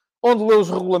 Onde leu os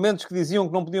regulamentos que diziam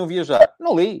que não podiam viajar?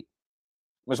 Não li.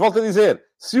 Mas volto a dizer,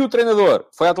 se o treinador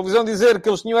foi à televisão dizer que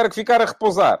eles tinham era que ficar a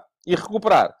repousar e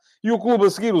recuperar, e o clube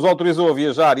a seguir os autorizou a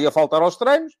viajar e a faltar aos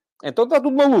treinos, então está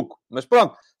tudo maluco. Mas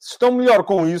pronto, se estão melhor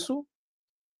com isso,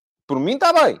 por mim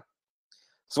está bem.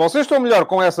 Se vocês estão melhor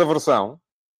com essa versão,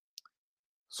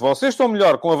 se vocês estão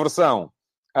melhor com a versão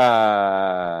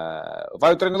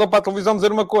vai o treinador para a televisão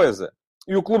dizer uma coisa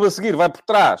e o clube a seguir vai por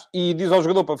trás e diz ao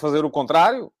jogador para fazer o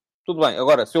contrário, tudo bem.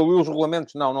 Agora, se eu li os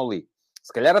regulamentos, não li.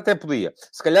 Se calhar até podia.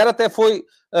 Se calhar até foi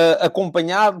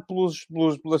acompanhado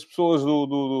pelas pessoas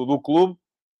do clube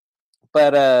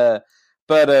para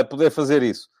poder fazer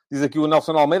isso. Diz aqui o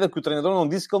Nelson Almeida que o treinador não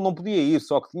disse que ele não podia ir,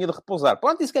 só que tinha de repousar.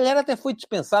 Pronto, e se calhar até foi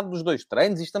dispensado dos 2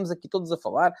 treinos e estamos aqui todos a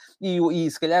falar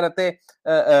e se calhar até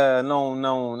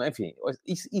não... Enfim,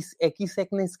 isso é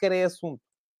que nem sequer é assunto.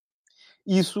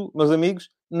 Isso, meus amigos,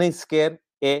 nem sequer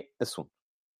é assunto.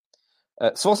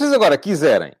 Se vocês agora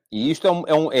quiserem, e isto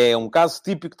é um caso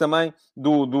típico também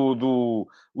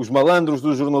os malandros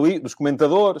dos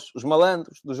comentadores, os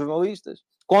malandros dos jornalistas,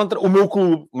 contra o meu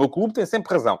clube. O meu clube tem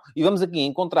sempre razão. E vamos aqui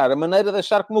encontrar a maneira de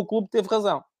achar que o meu clube teve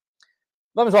razão.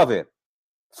 Vamos lá ver.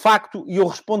 Facto, e eu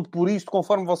respondo por isto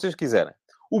conforme vocês quiserem.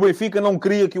 O Benfica não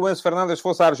queria que o Enzo Fernandes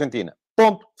fosse à Argentina.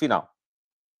 Ponto final.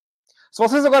 Se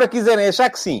vocês agora quiserem achar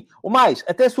que sim, ou mais,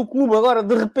 até se o clube agora,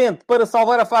 de repente, para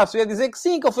salvar a face, ia dizer que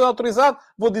sim, que ele foi autorizado,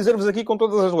 vou dizer-vos aqui com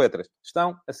todas as letras.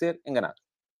 Estão a ser enganados.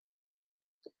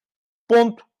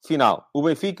 Ponto final. O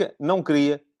Benfica não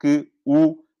queria que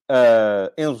o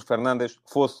Enzo Fernandes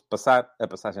fosse passar a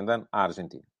passagem de ano à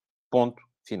Argentina. Ponto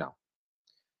final.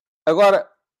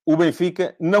 Agora, o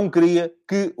Benfica não queria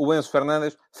que o Enzo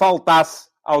Fernandes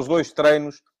faltasse aos 2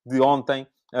 treinos de ontem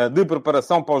de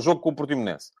preparação para o jogo com o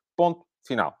Portimonense. Ponto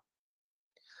final.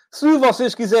 Se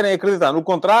vocês quiserem acreditar no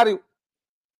contrário,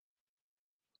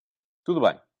 tudo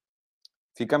bem.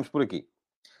 Ficamos por aqui.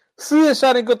 Se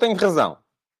acharem que eu tenho razão,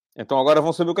 então agora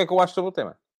vão saber o que é que eu acho sobre o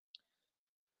tema.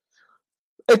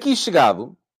 Aqui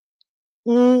chegado,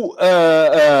 o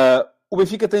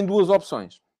Benfica tem 2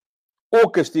 opções. Ou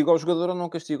castiga ao jogador ou não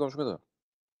castiga ao jogador.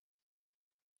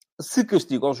 Se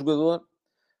castiga ao jogador,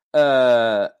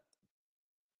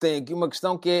 tem aqui uma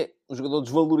questão que é o jogador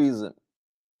desvaloriza.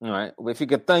 Não é? O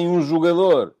Benfica tem um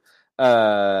jogador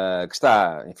que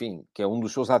está, enfim, que é um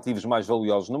dos seus ativos mais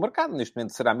valiosos no mercado. Neste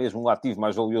momento será mesmo o ativo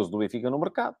mais valioso do Benfica no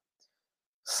mercado.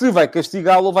 Se vai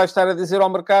castigá-lo, vai estar a dizer ao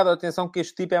mercado, atenção que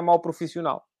este tipo é mau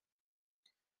profissional.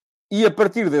 E a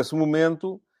partir desse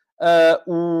momento,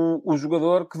 o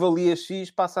jogador que valia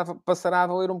X passará a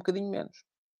valer um bocadinho menos.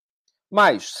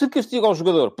 Mas, se castiga ao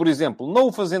jogador, por exemplo, não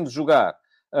o fazendo jogar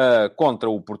contra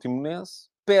o Portimonense,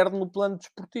 perde no plano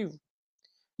desportivo.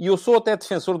 E eu sou até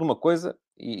defensor de uma coisa,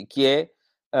 que é,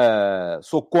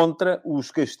 sou contra os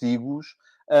castigos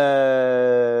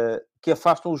que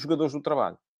afastam os jogadores do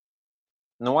trabalho.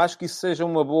 Não acho que isso seja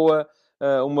uma boa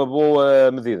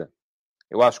medida.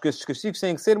 Eu acho que estes castigos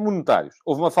têm que ser monetários.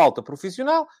 Houve uma falta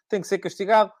profissional, tem que ser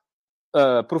castigado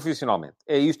profissionalmente.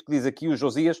 É isto que diz aqui o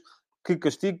Josias, que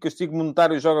castigo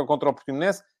monetário joga contra o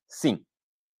Portimonense? Sim.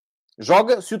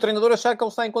 Joga se o treinador achar que ele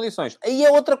está em condições. Aí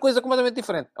é outra coisa completamente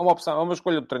diferente. É uma opção, é uma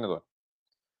escolha do treinador.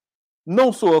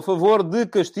 Não sou a favor de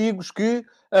castigos que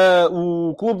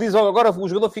o clube diz, agora o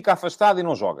jogador fica afastado e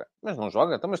não joga. Mas não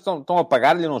joga. Então, mas estão a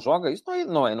pagar-lhe e não joga. Isso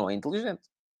não é inteligente.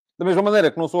 Da mesma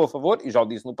maneira que não sou a favor, e já o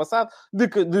disse no passado,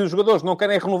 de jogadores que não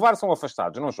querem renovar são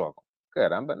afastados, não jogam.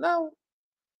 Caramba, não.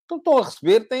 Então estão a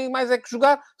receber, têm mais é que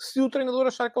jogar se o treinador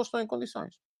achar que eles estão em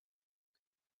condições.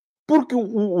 Porque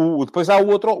depois há o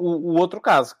outro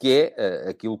caso, que é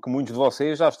aquilo que muitos de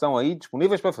vocês já estão aí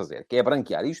disponíveis para fazer, que é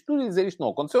branquear isto tudo e dizer isto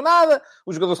não aconteceu nada,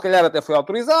 o jogador se calhar até foi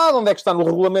autorizado, onde é que está no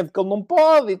regulamento que ele não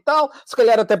pode e tal, se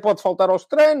calhar até pode faltar aos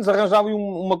treinos, arranjava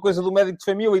uma coisa do médico de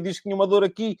família e diz que tinha uma dor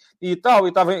aqui e tal, e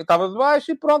estava de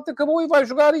baixo e pronto, acabou e vai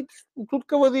jogar e tudo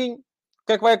cavadinho. O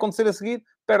que é que vai acontecer a seguir?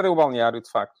 Perdem o balneário, de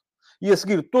facto. E a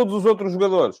seguir, todos os outros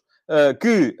jogadores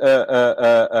que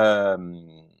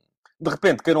de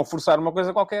repente queiram forçar uma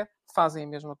coisa qualquer, fazem a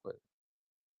mesma coisa.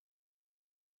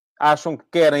 Acham que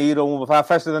querem ir à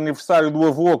festa de aniversário do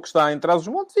avô que está em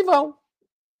Trás-os-Montes e vão.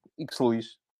 E que se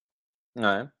lixe. Não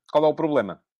é? Qual é o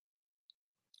problema?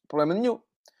 Problema nenhum.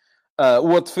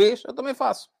 O outro fez, eu também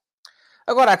faço.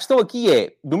 Agora, a questão aqui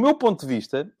é, do meu ponto de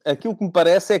vista, aquilo que me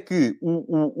parece é que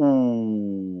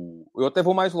eu até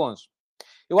vou mais longe.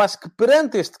 Eu acho que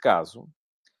perante este caso,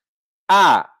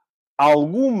 há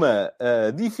alguma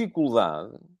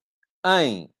dificuldade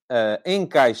em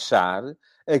encaixar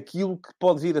aquilo que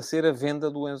pode vir a ser a venda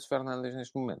do Enzo Fernandes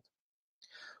neste momento.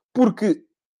 Porque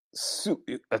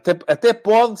até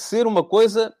pode ser uma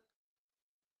coisa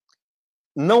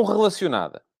não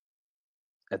relacionada.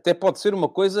 Até pode ser uma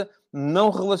coisa não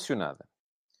relacionada.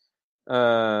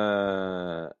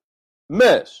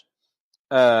 Mas,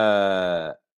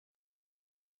 a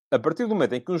partir do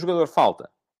momento em que um jogador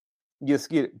falta e a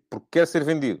seguir, porque quer ser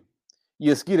vendido,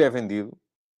 e a seguir é vendido,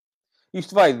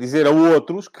 isto vai dizer a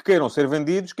outros que queiram ser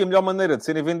vendidos que a melhor maneira de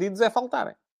serem vendidos é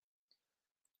faltarem.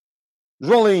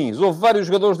 João Lins, houve vários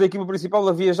jogadores da equipa principal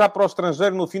a viajar para o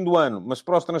estrangeiro no fim do ano. Mas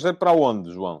para o estrangeiro para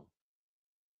onde, João?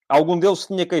 Algum deles se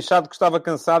tinha queixado que estava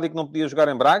cansado e que não podia jogar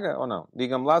em Braga, ou não?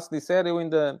 Diga-me lá, se disser, eu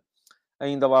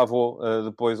ainda lá vou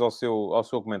depois ao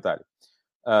seu comentário.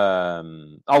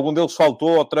 Algum deles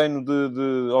faltou ao treino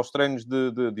aos treinos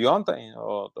de ontem?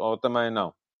 Ou também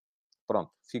não?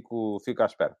 Pronto, fico à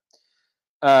espera.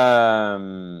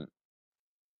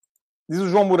 Diz o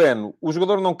João Moreno, o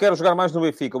jogador não quer jogar mais no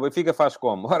Benfica. O Benfica faz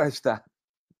como? Ora, aí está.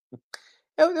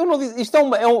 Eu não digo, isto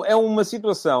é uma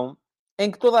situação em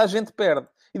que toda a gente perde.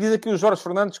 E diz aqui o Jorge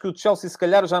Fernandes que o Chelsea, se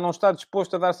calhar, já não está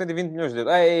disposto a dar 120 milhões de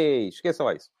euros. Ei, esqueçam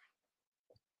lá isso.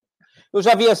 Eu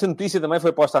já vi essa notícia, também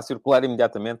foi posta a circular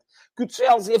imediatamente, que o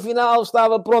Chelsea, afinal,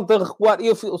 estava pronto a recuar. E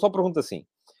eu só pergunto assim,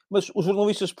 mas os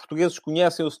jornalistas portugueses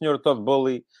conhecem o Sr. Todd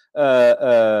Bowley?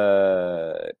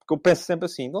 Porque eu penso sempre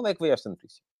assim, de onde é que veio esta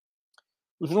notícia?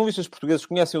 Os jornalistas portugueses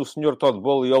conhecem o Sr. Todd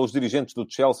Bowley ou os dirigentes do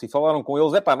Chelsea, falaram com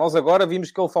eles, nós agora vimos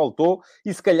que ele faltou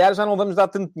e se calhar já não vamos dar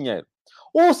tanto dinheiro.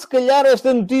 Ou se calhar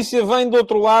esta notícia vem do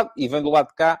outro lado, e vem do lado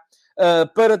de cá,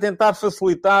 para tentar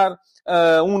facilitar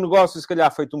um negócio, se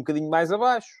calhar, feito um bocadinho mais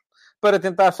abaixo, para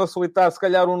tentar facilitar, se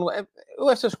calhar, eu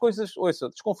estas coisas, ouça,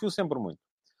 desconfio sempre muito.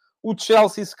 O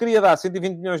Chelsea, se queria dar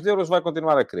 120 milhões de euros, vai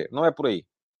continuar a querer. Não é por aí.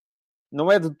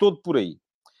 Não é de todo por aí.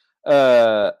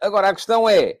 Agora, a questão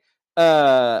é,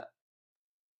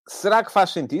 será que faz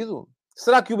sentido?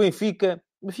 Será que o Benfica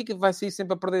vai sair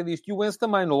sempre a perder disto? E o Enzo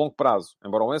também, no longo prazo.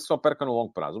 Embora o Enzo só perca no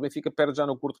longo prazo. O Benfica perde já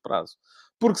no curto prazo.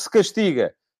 Porque se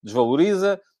castiga,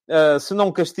 desvaloriza. Se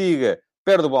não castiga,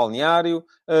 perde o balneário.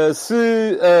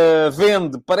 Se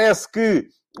vende, parece que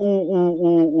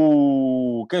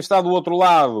quem está do outro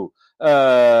lado...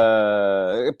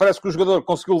 parece que o jogador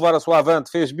conseguiu levar a sua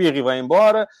avante, fez birra e vai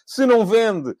embora. Se não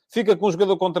vende, fica com o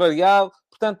jogador contrariado.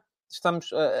 Portanto, estamos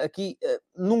aqui,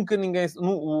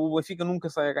 o Benfica nunca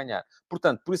sai a ganhar.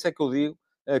 Portanto, por isso é que eu digo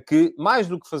que, mais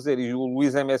do que fazer, e o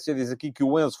Luís MSC diz aqui que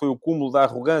o Enzo foi o cúmulo da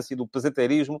arrogância e do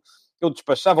peseteirismo, eu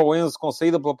despachava o Enzo com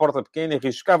saída pela porta pequena e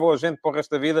arriscava o agente para o resto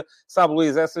da vida. Sabe,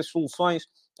 Luís, essas soluções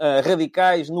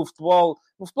radicais no futebol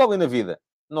e na vida,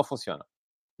 não funcionam.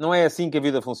 Não é assim que a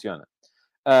vida funciona.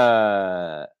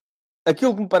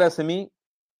 Aquilo que me parece a mim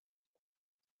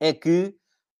é que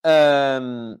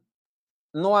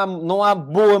não há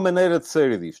boa maneira de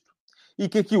sair disto. E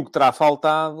que aquilo que terá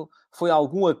faltado foi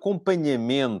algum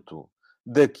acompanhamento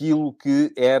daquilo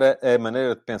que era a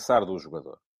maneira de pensar do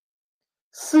jogador.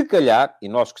 Se calhar, e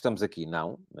nós que estamos aqui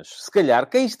não, mas se calhar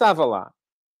quem estava lá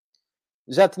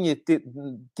já tinha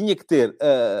que ter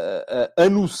a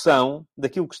noção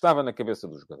daquilo que estava na cabeça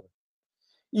do jogador.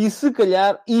 E se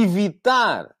calhar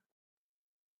evitar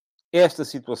esta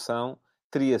situação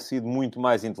teria sido muito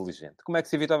mais inteligente. Como é que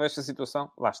se evitava esta situação?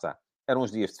 Lá está. Eram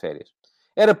os dias de férias.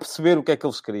 Era perceber o que é que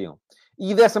eles queriam.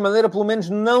 E dessa maneira, pelo menos,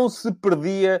 não se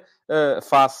perdia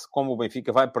face, como o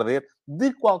Benfica vai perder,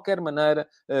 de qualquer maneira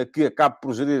que acabe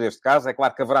por gerir este caso. É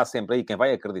claro que haverá sempre aí quem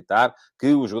vai acreditar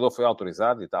que o jogador foi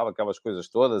autorizado e tal, aquelas coisas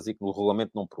todas, e que o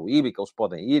regulamento não proíbe, e que eles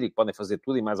podem ir, e que podem fazer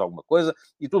tudo e mais alguma coisa,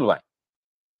 e tudo bem.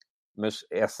 Mas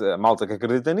essa malta que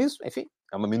acredita nisso, enfim,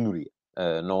 é uma minoria.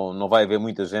 Não vai haver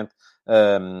muita gente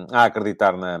a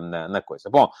acreditar na coisa.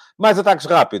 Bom, mais ataques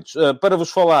rápidos. Para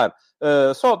vos falar,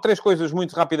 só 3 coisas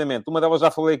muito rapidamente. Uma delas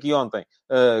já falei aqui ontem.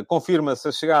 Confirma-se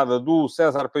a chegada do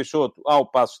César Peixoto ao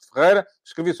Passos de Ferreira.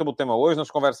 Escrevi sobre o tema hoje,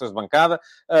 nas conversas de bancada.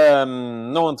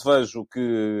 Não antevejo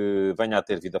que venha a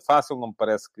ter vida fácil. Não me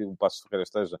parece que o Passos de Ferreira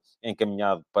esteja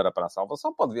encaminhado para a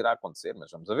salvação. Pode vir a acontecer, mas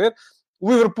vamos a ver.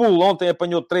 O Liverpool ontem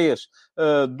apanhou 3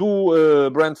 do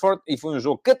Brentford e foi um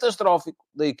jogo catastrófico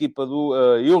da equipa do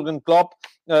Jürgen Klopp.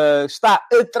 Está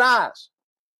atrás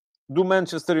do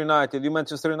Manchester United e o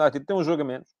Manchester United tem um jogo a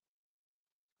menos.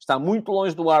 Está muito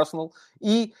longe do Arsenal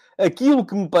e aquilo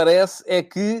que me parece é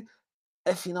que,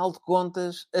 afinal de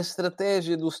contas, a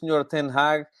estratégia do Sr. Ten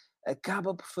Hag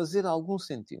acaba por fazer algum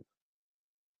sentido.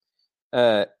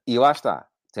 E lá está.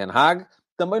 Ten Hag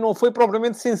também não foi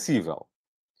propriamente sensível.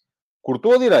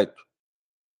 Cortou a direito.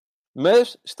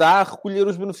 Mas está a recolher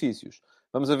os benefícios.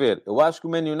 Vamos a ver. Eu acho que o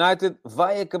Man United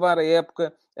vai acabar a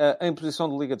época em posição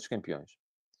de Liga dos Campeões.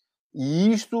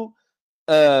 E isto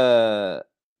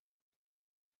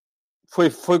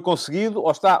foi conseguido,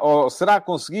 ou será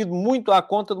conseguido, muito à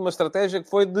conta de uma estratégia que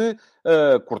foi de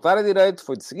cortar a direito,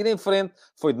 foi de seguir em frente,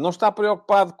 foi de não estar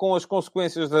preocupado com as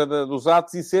consequências dos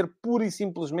atos e ser pura e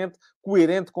simplesmente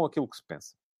coerente com aquilo que se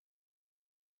pensa.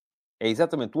 É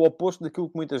exatamente o oposto daquilo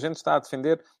que muita gente está a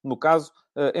defender, no caso,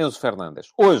 Enzo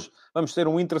Fernandes. Hoje vamos ter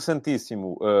um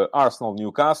interessantíssimo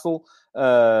Arsenal-Newcastle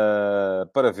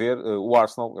para ver o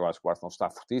Arsenal. Eu acho que o Arsenal está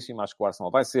fortíssimo. Acho que o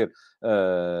Arsenal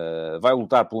vai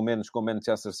lutar pelo menos com o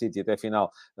Manchester City até a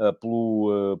final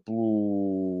pelo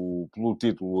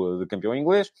título de campeão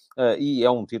inglês. E é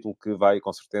um título que vai,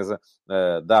 com certeza,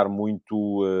 dar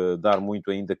muito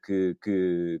ainda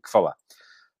que falar.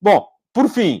 Bom, por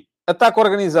fim, ataque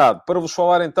organizado, para vos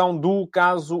falar então do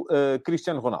caso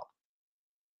Cristiano Ronaldo.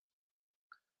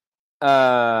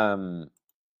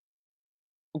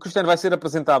 O Cristiano vai ser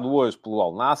apresentado hoje pelo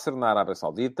Al Nassr, na Arábia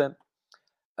Saudita.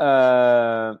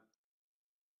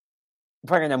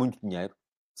 Vai ganhar muito dinheiro.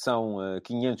 São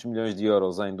 500 milhões de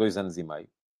euros em 2 anos e meio.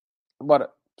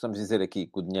 Embora Precisamos dizer aqui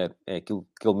que o dinheiro é aquilo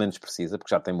que ele menos precisa,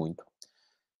 porque já tem muito.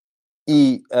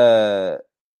 E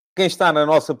quem está na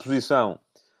nossa posição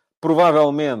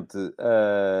provavelmente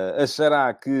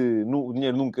achará que o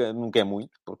dinheiro nunca é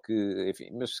muito, porque, enfim,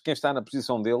 mas quem está na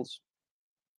posição deles,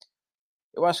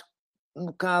 eu acho que,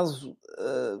 no caso,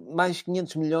 mais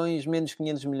 500 milhões, menos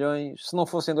 500 milhões, se não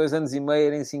fossem 2 anos e meio,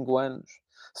 era em 5 anos.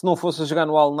 Se não fosse a jogar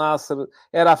no Al Nassr,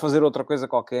 era a fazer outra coisa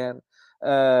qualquer.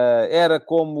 Era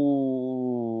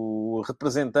como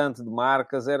representante de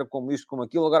marcas, era como isto, como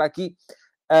aquilo. Agora, aqui,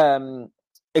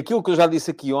 aquilo que eu já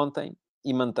disse aqui ontem,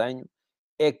 e mantenho,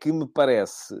 é que me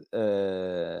parece...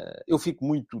 eu fico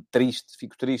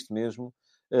triste mesmo,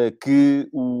 que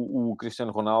o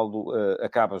Cristiano Ronaldo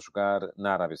acaba a jogar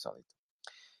na Arábia Saudita.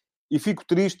 E fico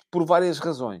triste por várias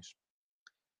razões.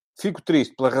 Fico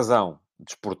triste pela razão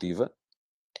desportiva,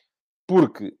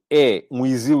 porque é um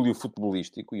exílio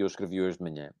futebolístico, e eu escrevi hoje de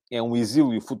manhã, é um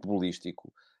exílio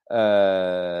futebolístico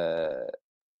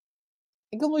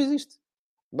em que ele não existe,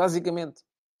 basicamente.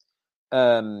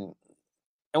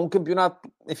 É um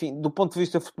campeonato, enfim, do ponto de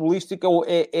vista futebolístico,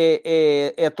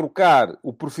 é trocar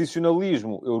o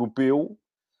profissionalismo europeu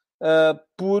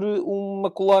por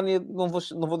uma colónia, não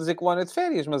vou dizer colónia de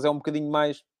férias, mas é um bocadinho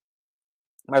mais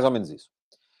ou menos isso.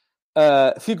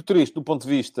 Fico triste do ponto de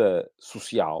vista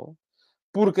social,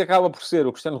 porque acaba por ser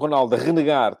o Cristiano Ronaldo a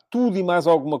renegar tudo e mais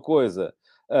alguma coisa,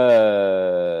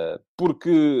 porque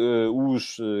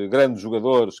os grandes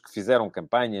jogadores que fizeram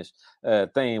campanhas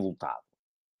têm lutado.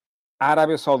 A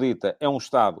Arábia Saudita é um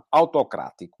Estado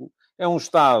autocrático, é um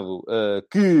Estado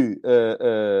que,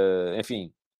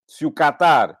 enfim, se o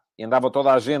Qatar, e andava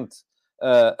toda a gente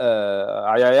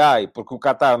porque o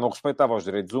Qatar não respeitava os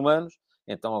direitos humanos,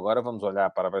 então agora vamos olhar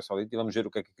para a Arábia Saudita e vamos ver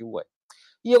o que é que aquilo é.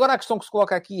 E agora a questão que se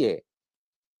coloca aqui é: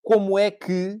 como é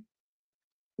que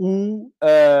o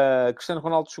Cristiano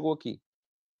Ronaldo chegou aqui?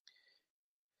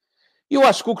 Eu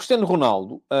acho que o Cristiano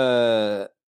Ronaldo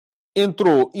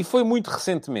entrou, e foi muito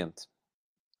recentemente,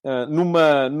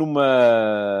 numa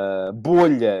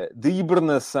bolha de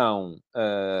hibernação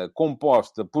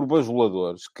composta por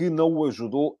bajuladores que não o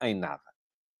ajudou em nada.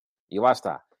 E lá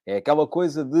está. É aquela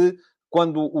coisa de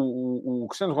quando o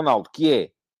Cristiano Ronaldo, que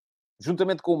é,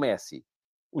 juntamente com o Messi,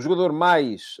 o jogador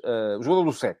o jogador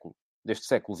do século, deste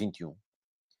século XXI,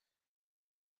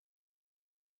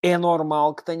 é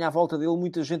normal que tenha à volta dele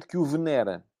muita gente que o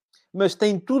venera. Mas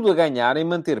tem tudo a ganhar em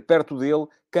manter perto dele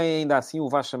quem ainda assim o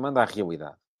vá chamando à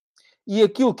realidade. E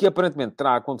aquilo que aparentemente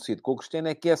terá acontecido com o Cristiano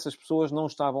é que essas pessoas não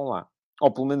estavam lá.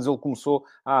 Ou pelo menos ele começou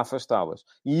a afastá-las.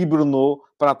 E hibernou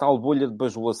para a tal bolha de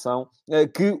bajulação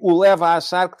que o leva a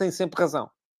achar que tem sempre razão.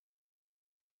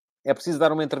 É preciso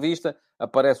dar uma entrevista,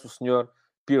 aparece o senhor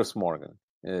Piers Morgan,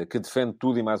 que defende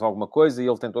tudo e mais alguma coisa, e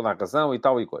ele tem toda a razão e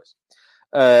tal e coisa.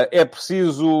 É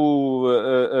preciso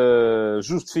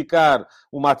justificar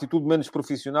uma atitude menos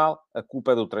profissional, a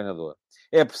culpa é do treinador.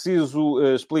 É preciso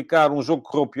explicar um jogo que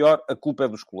correu pior, a culpa é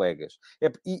dos colegas.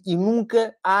 E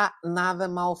nunca há nada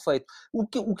mal feito. O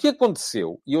que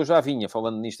aconteceu, e eu já vinha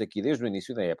falando nisto aqui desde o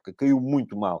início da época, caiu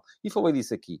muito mal. E falei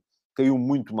disso aqui. Caiu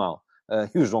muito mal.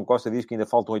 E o João Costa diz que ainda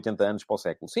faltam 80 anos para o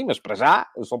século. Sim, mas para já,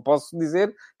 eu só posso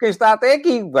dizer quem está até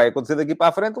aqui. Vai acontecer daqui para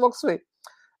a frente, logo se vê.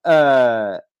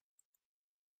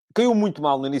 Caiu muito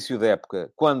mal no início da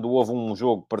época, quando houve um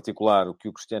jogo particular que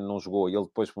o Cristiano não jogou e ele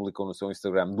depois publicou no seu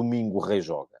Instagram: Domingo o Rei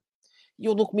joga. E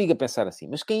eu dou comigo a pensar assim,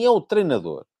 mas quem é o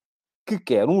treinador que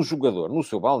quer um jogador no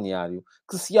seu balneário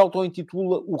que se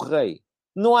auto-intitula o Rei?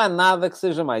 Não há nada que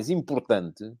seja mais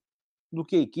importante do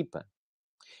que a equipa.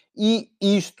 E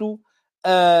isto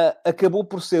acabou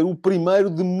por ser o primeiro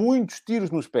de muitos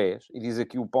tiros nos pés. E diz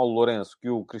aqui o Paulo Lourenço que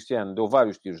o Cristiano deu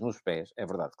vários tiros nos pés. É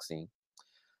verdade que sim.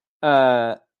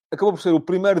 Acabou por ser o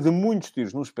primeiro de muitos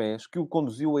tiros nos pés que o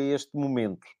conduziu a este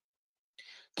momento.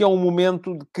 Que é um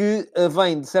momento de que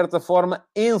vem, de certa forma,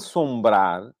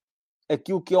 ensombrar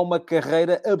aquilo que é uma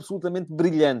carreira absolutamente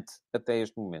brilhante até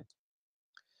este momento.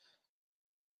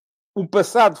 O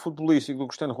passado futebolístico do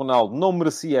Cristiano Ronaldo não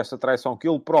merecia esta traição que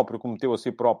ele próprio cometeu a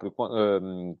si próprio,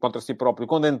 contra si próprio,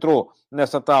 quando entrou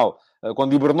nessa tal,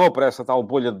 quando hibernou para essa tal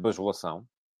bolha de bajulação.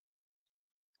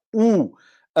 O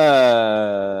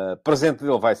presente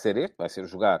dele vai ser este, vai ser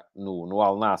jogar no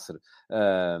Al Nassr,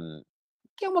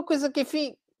 que é uma coisa que,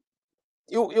 enfim,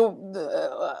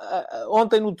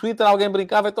 ontem no Twitter alguém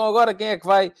brincava, então agora quem é que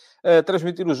vai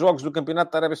transmitir os jogos do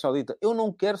Campeonato da Arábia Saudita? Eu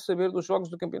não quero saber dos jogos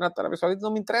do Campeonato da Arábia Saudita,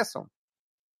 não me interessam.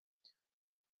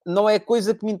 Não é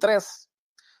coisa que me interesse.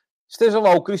 Esteja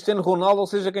lá o Cristiano Ronaldo, ou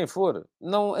seja quem for.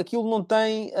 Não, aquilo não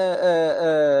tem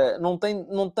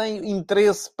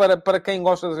interesse para quem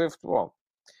gosta de ver futebol.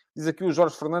 Diz aqui o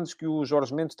Jorge Fernandes que o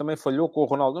Jorge Mendes também falhou com o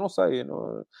Ronaldo. Eu não sei.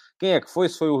 Quem é que foi?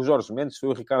 Se foi o Jorge Mendes, se foi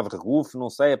o Ricardo Regufe, não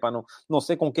sei. Epá, não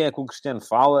sei com quem é que o Cristiano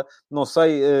fala. Não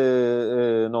sei.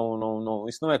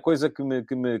 Isso não é coisa que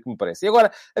me parece. E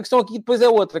agora, a questão aqui depois é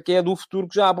outra, que é a do futuro,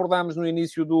 que já abordámos no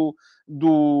início do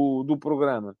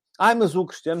programa. Mas o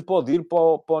Cristiano pode ir para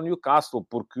o Newcastle,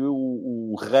 porque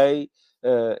o rei...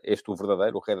 o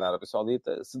verdadeiro, o rei da Arábia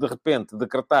Saudita, se de repente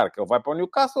decretar que ele vai para o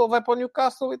Newcastle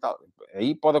e tal.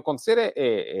 Aí pode acontecer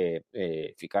é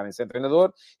ficarem sem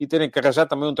treinador e terem que arranjar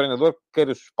também um treinador que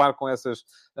queira chupar com essas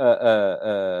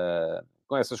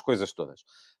coisas todas.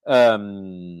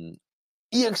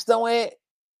 E a questão é,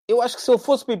 eu acho que se ele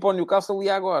fosse para ir para o Newcastle,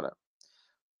 ia agora.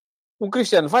 O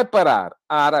Cristiano vai parar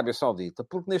à Arábia Saudita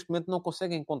porque neste momento não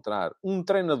consegue encontrar um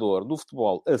treinador do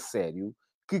futebol a sério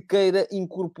que queira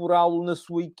incorporá-lo na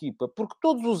sua equipa. Porque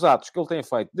todos os atos que ele tem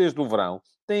feito desde o verão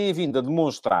têm vindo a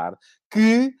demonstrar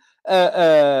que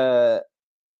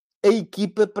a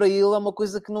equipa para ele é uma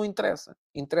coisa que não interessa.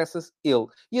 Interessa-se ele.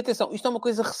 E atenção, isto é uma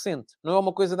coisa recente. Não é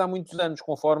uma coisa de há muitos anos,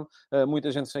 conforme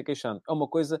muita gente se vai queixando. É uma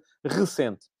coisa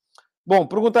recente. Bom,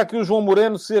 pergunta aqui o João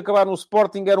Moreno se acabar no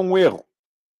Sporting era um erro.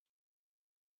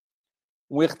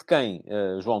 Um erro de quem,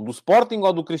 João? Do Sporting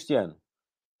ou do Cristiano?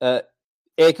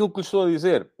 É aquilo que lhe estou a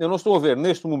dizer. Eu não estou a ver,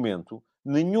 neste momento,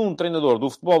 nenhum treinador do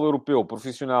futebol europeu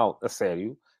profissional a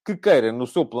sério que queira, no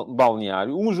seu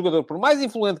balneário, um jogador, por mais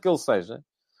influente que ele seja,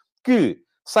 que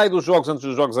sai dos jogos antes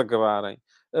dos jogos acabarem,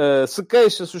 se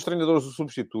queixa se os treinadores o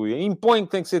substituem, impõe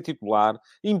que tem que ser titular,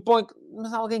 impõe que...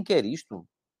 Mas alguém quer isto?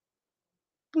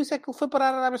 Por isso é que ele foi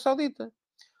parar a Arábia Saudita.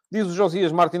 Diz o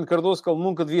Josias Martins Cardoso que ele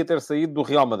nunca devia ter saído do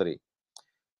Real Madrid.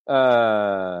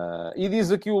 E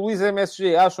diz aqui o Luís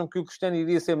MSG, acham que o Cristiano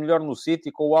iria ser melhor no City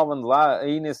com o Haaland lá,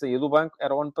 aí nem saía do banco?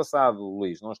 Era o ano passado,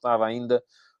 Luís, não estava ainda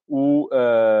o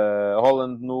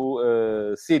Haaland no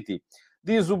City.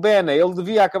 Diz o Bena, ele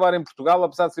devia acabar em Portugal,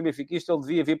 apesar de ser benfiquista, ele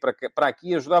devia vir para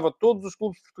aqui, ajudava todos os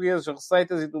clubes portugueses,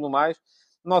 receitas e tudo mais,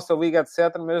 nossa liga,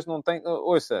 etc, mas não tem...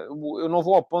 Ouça, eu não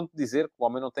vou ao ponto de dizer que o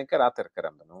homem não tem caráter,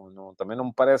 caramba. Também não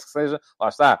me parece que seja... Lá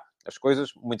está. As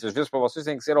coisas, muitas vezes, para vocês,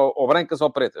 têm que ser ou brancas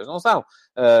ou pretas. Não são.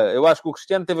 Eu acho que o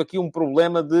Cristiano teve aqui um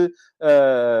problema de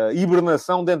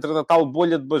hibernação dentro da tal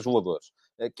bolha de bajuladores.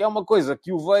 Que é uma coisa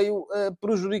que o veio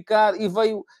prejudicar e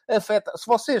veio afetar. Se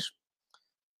vocês,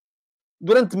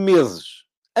 durante meses...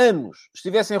 anos,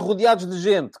 estivessem rodeados de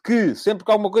gente que, sempre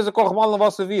que alguma coisa corre mal na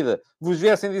vossa vida, vos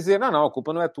viessem dizer, não, a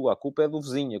culpa não é tua, a culpa é do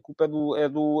vizinho, a culpa é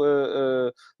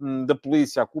da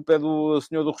polícia, a culpa é do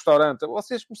senhor do restaurante.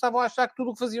 Vocês começavam a achar que tudo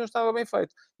o que faziam estava bem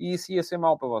feito. E isso ia ser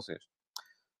mau para vocês.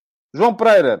 João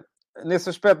Pereira, nesse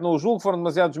aspecto não o julgo, foram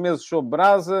demasiados meses sob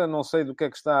brasa, não sei do que é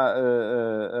que está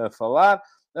a falar.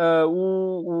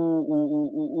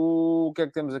 O que é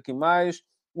que temos aqui mais?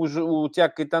 O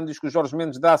Tiago Caetano diz que o Jorge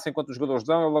Mendes dá-se enquanto os jogadores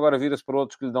dão, ele agora vira-se para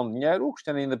outros que lhe dão dinheiro. O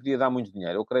Cristiano ainda podia dar muito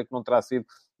dinheiro. Eu creio que não terá sido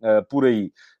por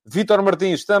aí. Vítor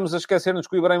Martins, estamos a esquecer-nos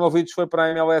que o Ibrahimovic foi para a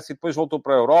MLS e depois voltou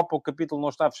para a Europa. O capítulo não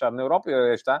está fechado na Europa. E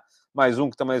aí está. Mais um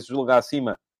que também se julga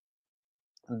acima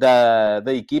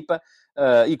da equipa.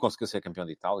 E conseguiu ser campeão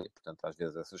de Itália. Portanto, às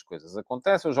vezes essas coisas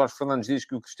acontecem. O Jorge Fernandes diz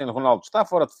que o Cristiano Ronaldo está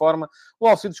fora de forma. O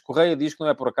Alcides Correia diz que não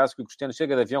é por acaso que o Cristiano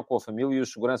chega de avião com a família e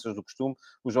os seguranças do costume.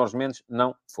 O Jorge Mendes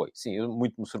não foi. Sim,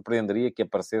 muito me surpreenderia que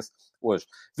aparecesse hoje.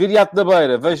 Viriato da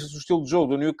Beira, veja-se o estilo de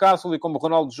jogo do Newcastle e como o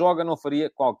Ronaldo joga não faria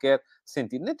qualquer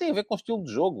sentido. Nem tem a ver com o estilo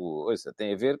de jogo. Ouça,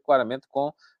 tem a ver claramente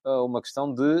com uma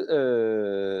questão de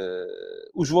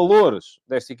os valores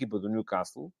desta equipa do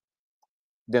Newcastle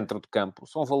dentro de campo,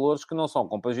 são valores que não são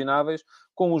compagináveis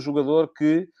com o jogador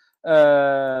que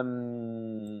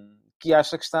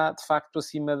acha que está, de facto,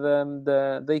 acima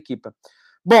da equipa.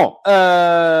 Bom,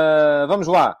 vamos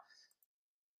lá.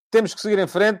 Temos que seguir em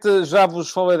frente. Já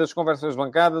vos falei das conversas de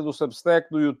bancada, do Substack,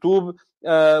 do YouTube.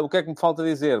 O que é que me falta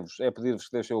dizer-vos? É pedir-vos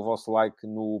que deixem o vosso like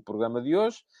no programa de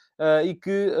hoje e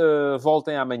que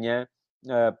voltem amanhã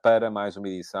para mais uma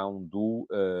edição do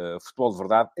Futebol de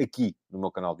Verdade, aqui no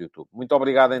meu canal de YouTube. Muito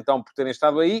obrigado, então, por terem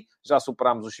estado aí. Já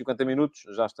superámos os 50 minutos.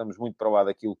 Já estamos muito para lá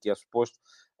daquilo que é suposto.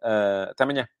 Até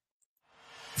amanhã.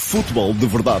 Futebol de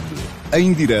Verdade.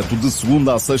 Em direto de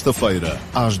segunda a sexta-feira,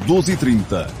 às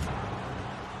 12h30.